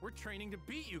 We're training to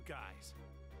beat you guys.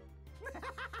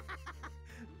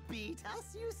 Beat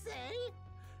us, you say?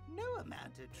 No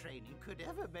amount of training could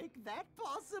ever make that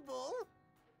possible.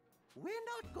 We're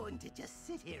not going to just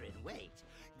sit here and wait.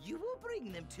 You will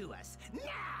bring them to us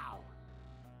now!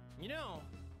 You know,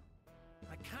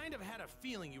 I kind of had a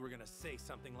feeling you were gonna say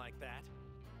something like that.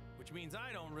 Which means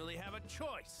I don't really have a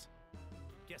choice.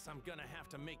 Guess I'm gonna have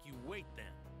to make you wait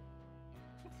then.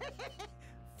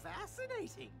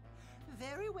 Fascinating.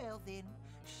 Very well then.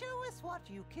 Show us what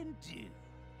you can do.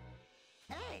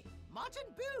 Hey,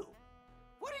 Majin Buu!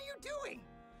 What are you doing?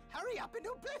 Hurry up and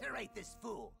obliterate this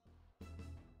fool!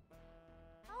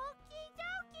 Okie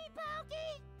dokie,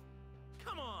 Pokey!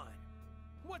 Come on!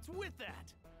 What's with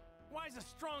that? Why is a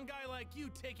strong guy like you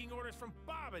taking orders from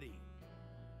Bobbity?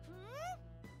 Hmm?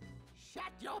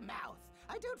 Shut your mouth!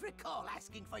 I don't recall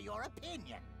asking for your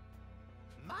opinion.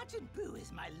 Majin Buu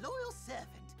is my loyal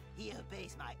servant. He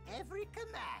obeys my every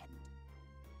command.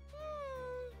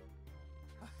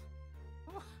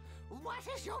 What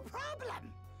is your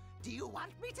problem? Do you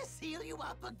want me to seal you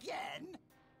up again?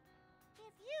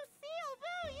 If you seal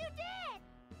Boo, you did!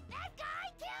 That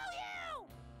guy kill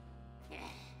you!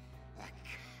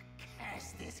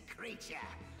 Curse this creature!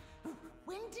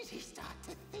 When did he start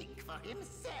to think for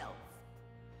himself?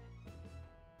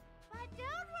 But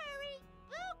don't worry,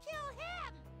 Boo kill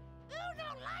him! Boo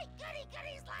don't like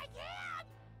goody-goodies like him!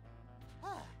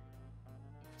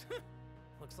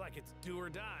 Looks like it's do or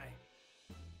die.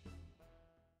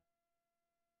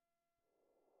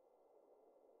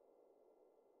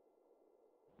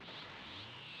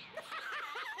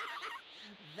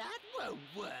 That won't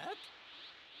work!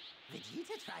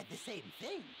 Vegeta tried the same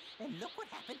thing, and look what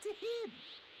happened to him!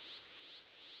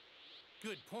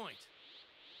 Good point.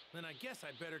 Then I guess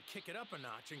I'd better kick it up a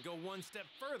notch and go one step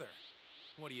further.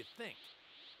 What do you think?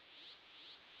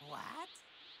 What?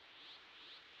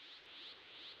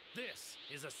 This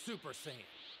is a Super Saiyan.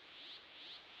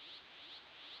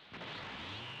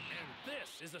 And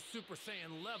this is a Super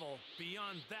Saiyan level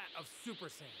beyond that of Super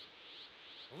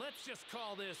Saiyan. Let's just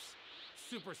call this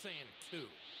Super Saiyan 2.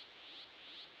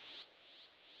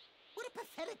 What a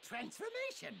pathetic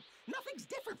transformation! Nothing's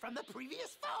different from the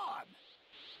previous form!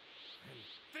 And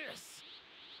this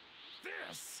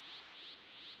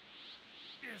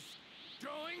is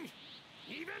going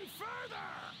even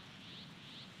further!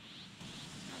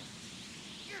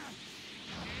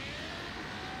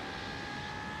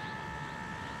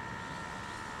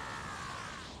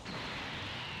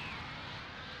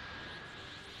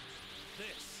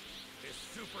 This is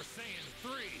Super Saiyan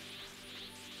 3!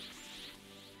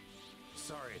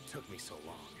 Sorry it took me so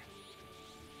long.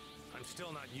 I'm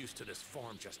still not used to this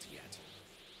form just yet.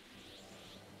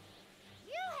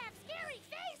 You have scary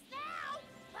face now,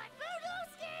 but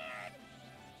Boo scared!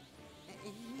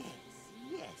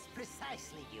 Yes,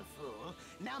 precisely, you fool.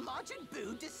 Now Majin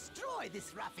Buu, destroy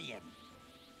this ruffian!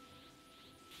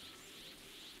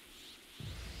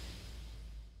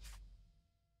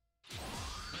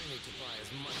 I need to buy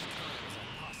as much time as I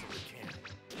possibly can.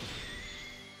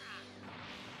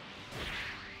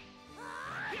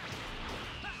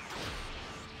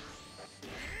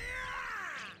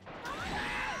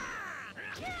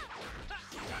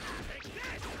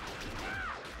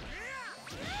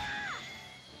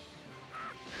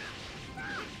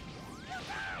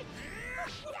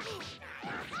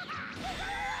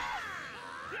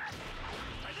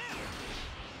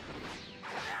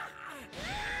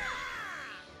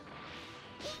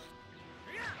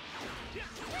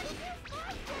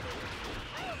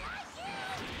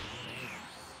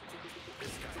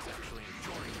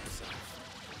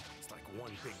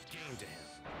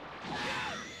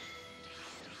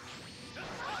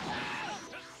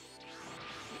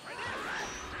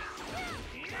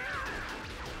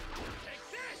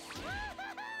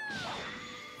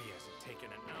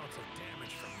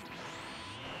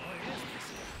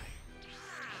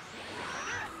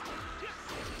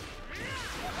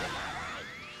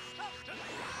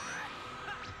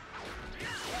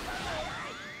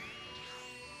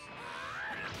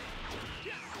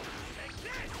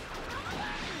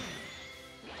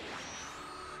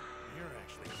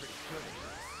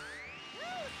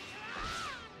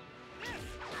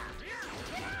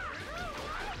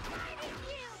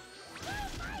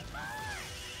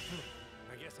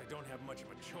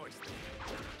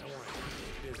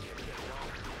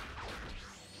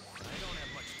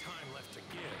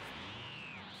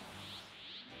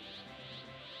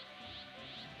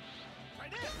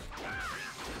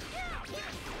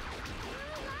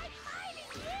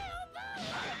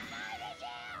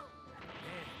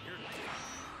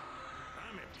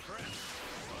 impressed.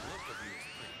 The look of you is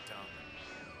pretty dumb.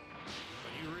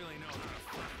 But you really know how to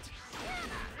fight.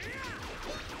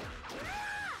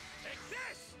 Take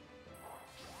this!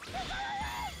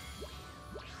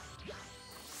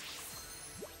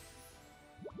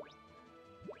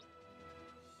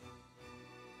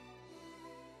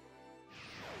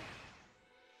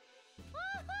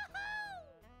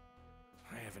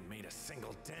 I haven't made a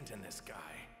single dent in this guy.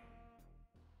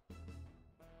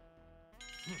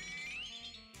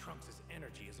 Trunks'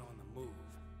 energy is on the move.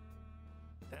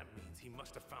 That means he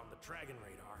must have found the Dragon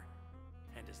Radar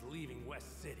and is leaving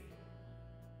West City.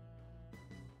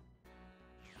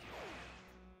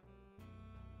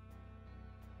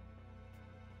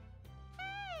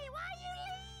 Hey, why you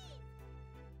leave?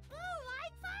 Boo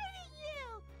like fighting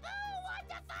you! Boo want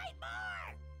to fight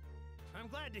more! I'm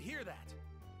glad to hear that.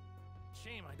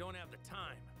 Shame I don't have the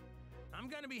time. I'm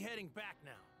gonna be heading back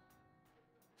now.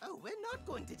 Oh, we're not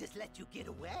going to just let you get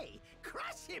away.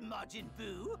 Crush him, Majin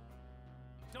Buu!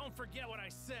 Don't forget what I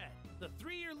said. The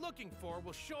 3 you're looking for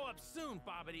will show up soon,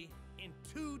 Bobbity, in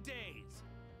 2 days.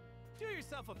 Do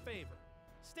yourself a favor.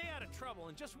 Stay out of trouble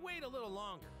and just wait a little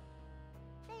longer.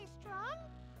 They strong?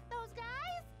 Those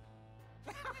guys?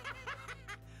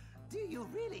 Do you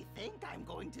really think I'm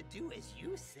going to do as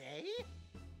you say?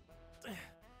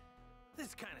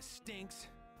 This kind of stinks.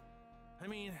 I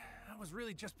mean, I was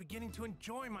really just beginning to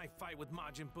enjoy my fight with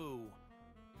Majin Buu.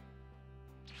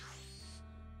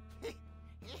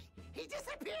 He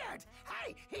disappeared!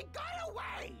 Hey, he got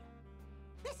away!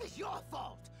 This is your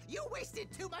fault! You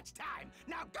wasted too much time!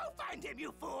 Now go find him,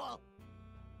 you fool!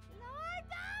 Lord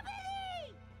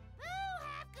Bobbity! Boo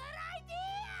have good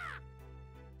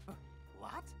idea!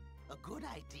 What? A good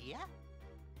idea?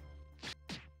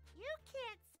 You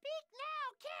can't speak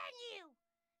now, can you?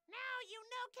 Now you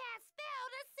know can't spell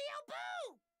to seal Boo!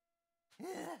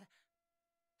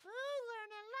 Boo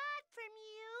learn a lot from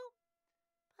you.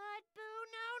 But Boo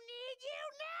no need you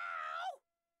now!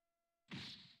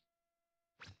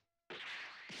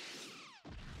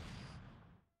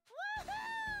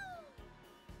 Woohoo!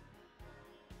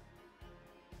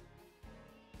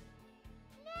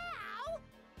 Now,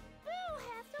 Boo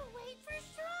has to wait for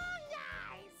strong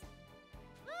guys!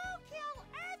 Boo kill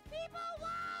Earth people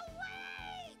while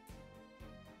wait!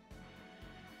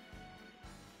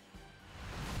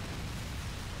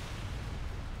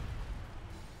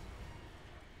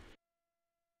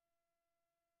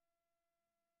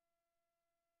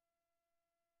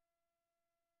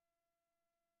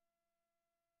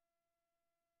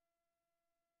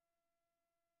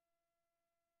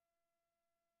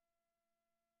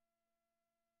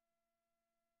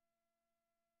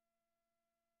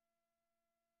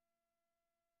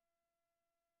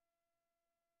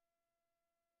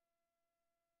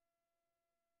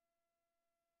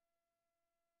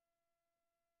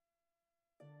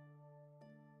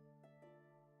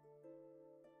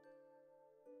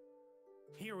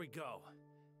 Here we go.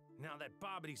 Now that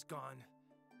Bobbity's gone,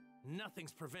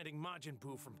 nothing's preventing Majin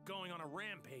Buu from going on a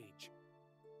rampage.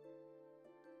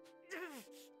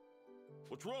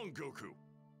 What's wrong, Goku?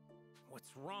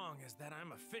 What's wrong is that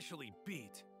I'm officially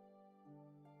beat.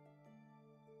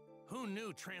 Who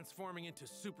knew transforming into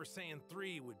Super Saiyan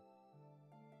 3 would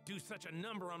do such a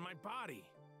number on my body?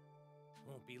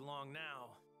 Won't be long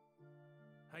now.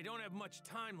 I don't have much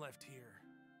time left here.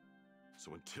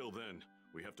 So until then,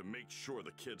 we have to make sure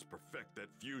the kids perfect that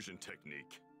fusion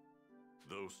technique.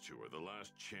 Those two are the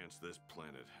last chance this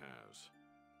planet has.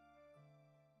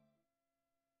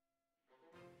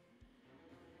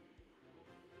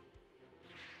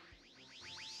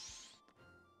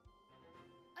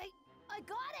 I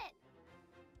got it!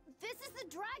 This is the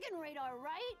Dragon Radar,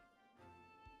 right?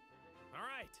 All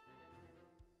right.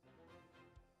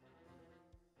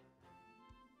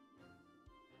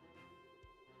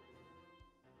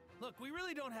 Look, we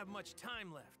really don't have much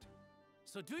time left.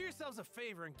 So do yourselves a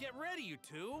favor and get ready, you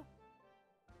two.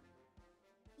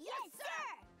 Yes,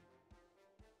 sir!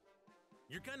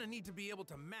 You're gonna need to be able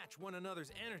to match one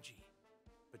another's energy,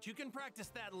 but you can practice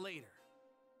that later.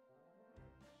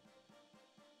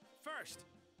 First,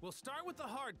 we'll start with the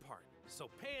hard part, so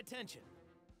pay attention.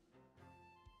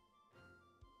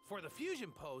 For the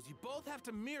fusion pose, you both have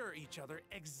to mirror each other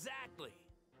exactly.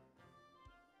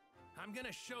 I'm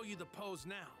gonna show you the pose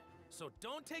now, so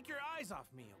don't take your eyes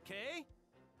off me, okay?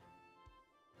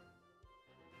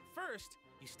 First,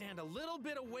 you stand a little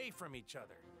bit away from each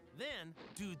other. Then,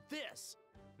 do this.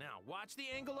 Now, watch the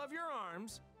angle of your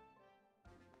arms.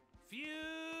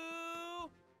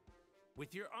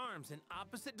 With your arms in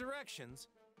opposite directions,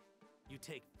 you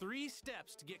take 3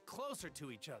 steps to get closer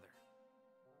to each other.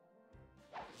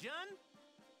 Jun?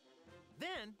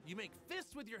 Then, Then, you make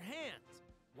fists with your hands.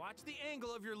 Watch the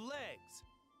angle of your legs.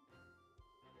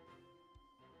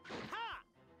 Ha!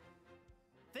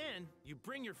 Then, you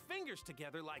bring your fingers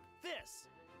together like this.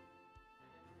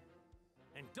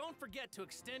 And don't forget to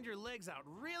extend your legs out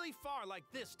really far like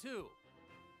this, too.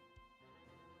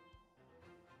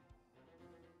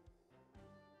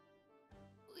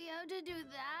 We have to do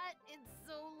that? It's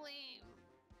so lame.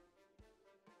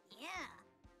 Yeah.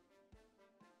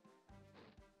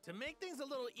 To make things a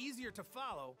little easier to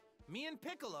follow, me and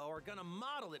Piccolo are gonna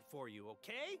model it for you,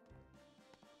 okay?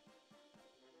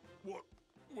 What?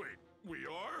 Wait, we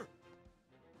are?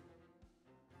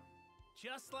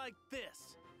 Just like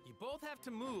this. You both have to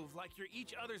move like you're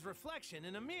each other's reflection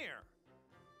in a mirror.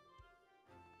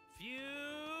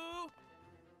 Fusion!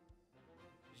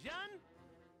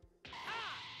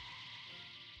 Ah!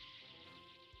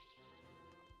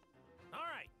 All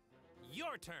right,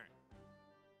 your turn.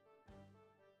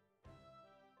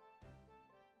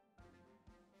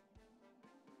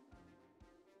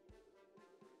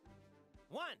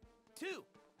 One, two,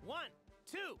 1,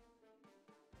 2.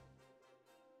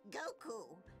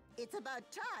 Goku, it's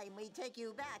about time we take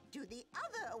you back to the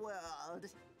other world.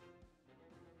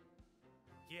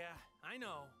 Yeah, I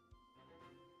know.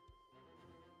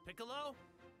 Piccolo,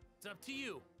 it's up to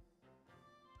you.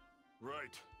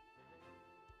 Right.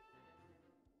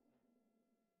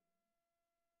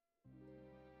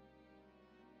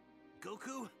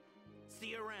 Goku, see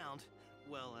you around.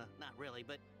 Well, not really,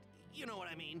 but you know what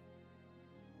I mean.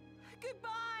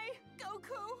 Goodbye,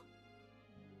 Goku!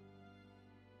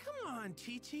 Come on,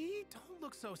 Chi-Chi, don't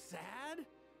look so sad.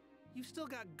 You've still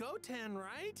got Goten,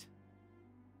 right?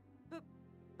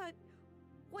 But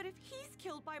what if he's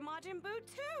killed by Majin Buu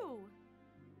too?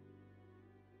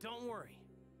 Don't worry.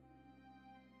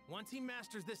 Once he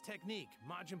masters this technique,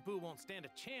 Majin Buu won't stand a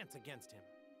chance against him.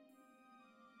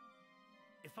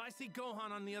 If I see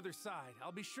Gohan on the other side,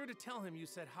 I'll be sure to tell him you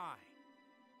said hi.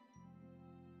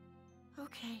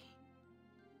 Okay.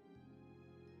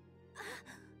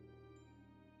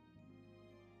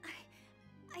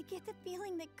 I get the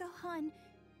feeling that Gohan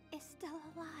is still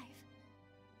alive.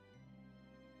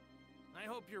 I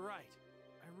hope you're right.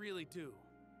 I really do.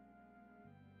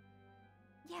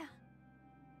 Yeah.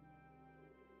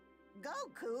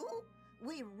 Goku,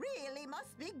 we really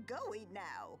must be going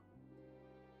now.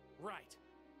 Right.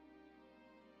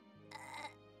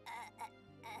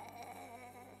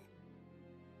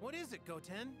 What is it,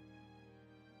 Goten?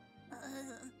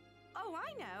 Oh,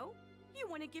 I know. You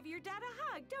want to give your dad a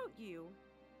hug, don't you?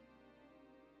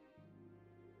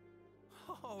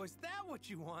 Oh, is that what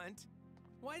you want?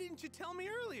 Why didn't you tell me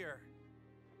earlier?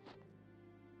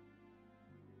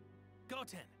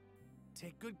 Goten,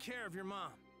 take good care of your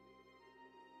mom.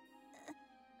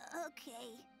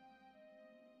 Okay.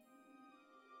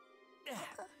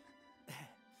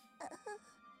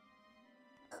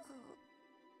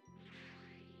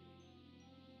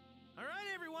 All right,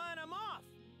 everyone, I'm off.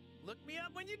 Look me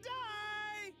up when you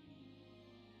die.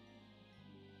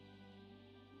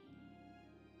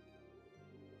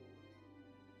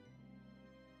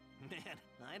 Man,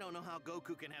 I don't know how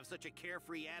Goku can have such a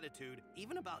carefree attitude,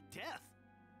 even about death.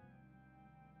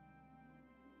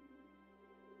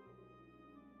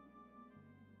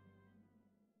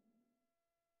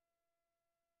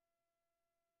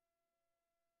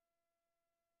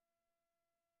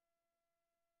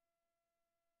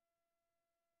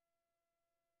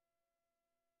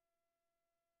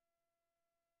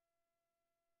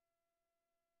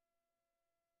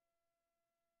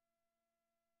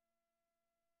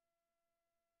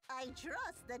 I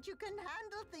trust that you can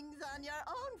handle things on your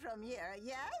own from here,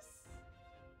 yes?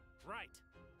 Right.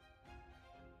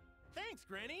 Thanks,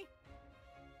 Granny.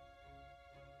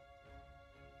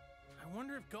 I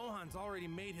wonder if Gohan's already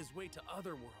made his way to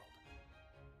Otherworld.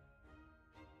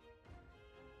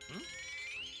 Hmm?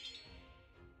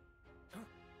 Huh?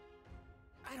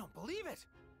 I don't believe it!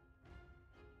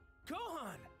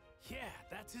 Gohan! Yeah,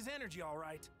 that's his energy, all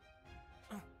right.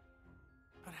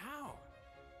 But how?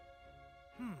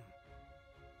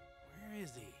 Where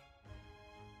is he?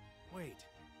 Wait,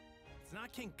 it's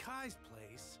not King Kai's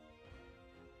place.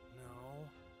 No.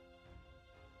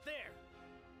 There!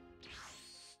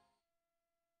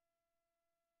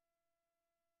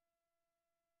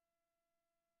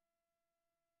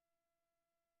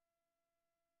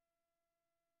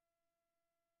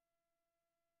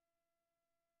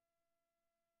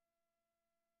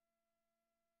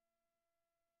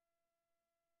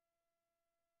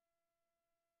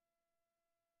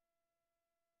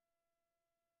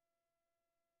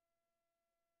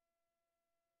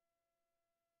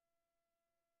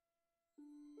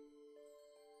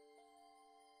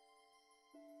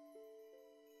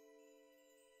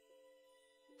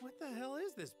 What the hell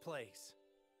is this place?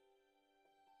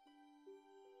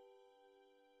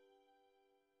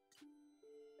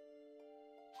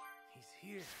 He's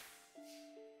here.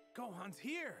 Gohan's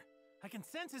here! I can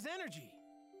sense his energy!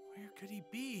 Where could he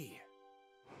be?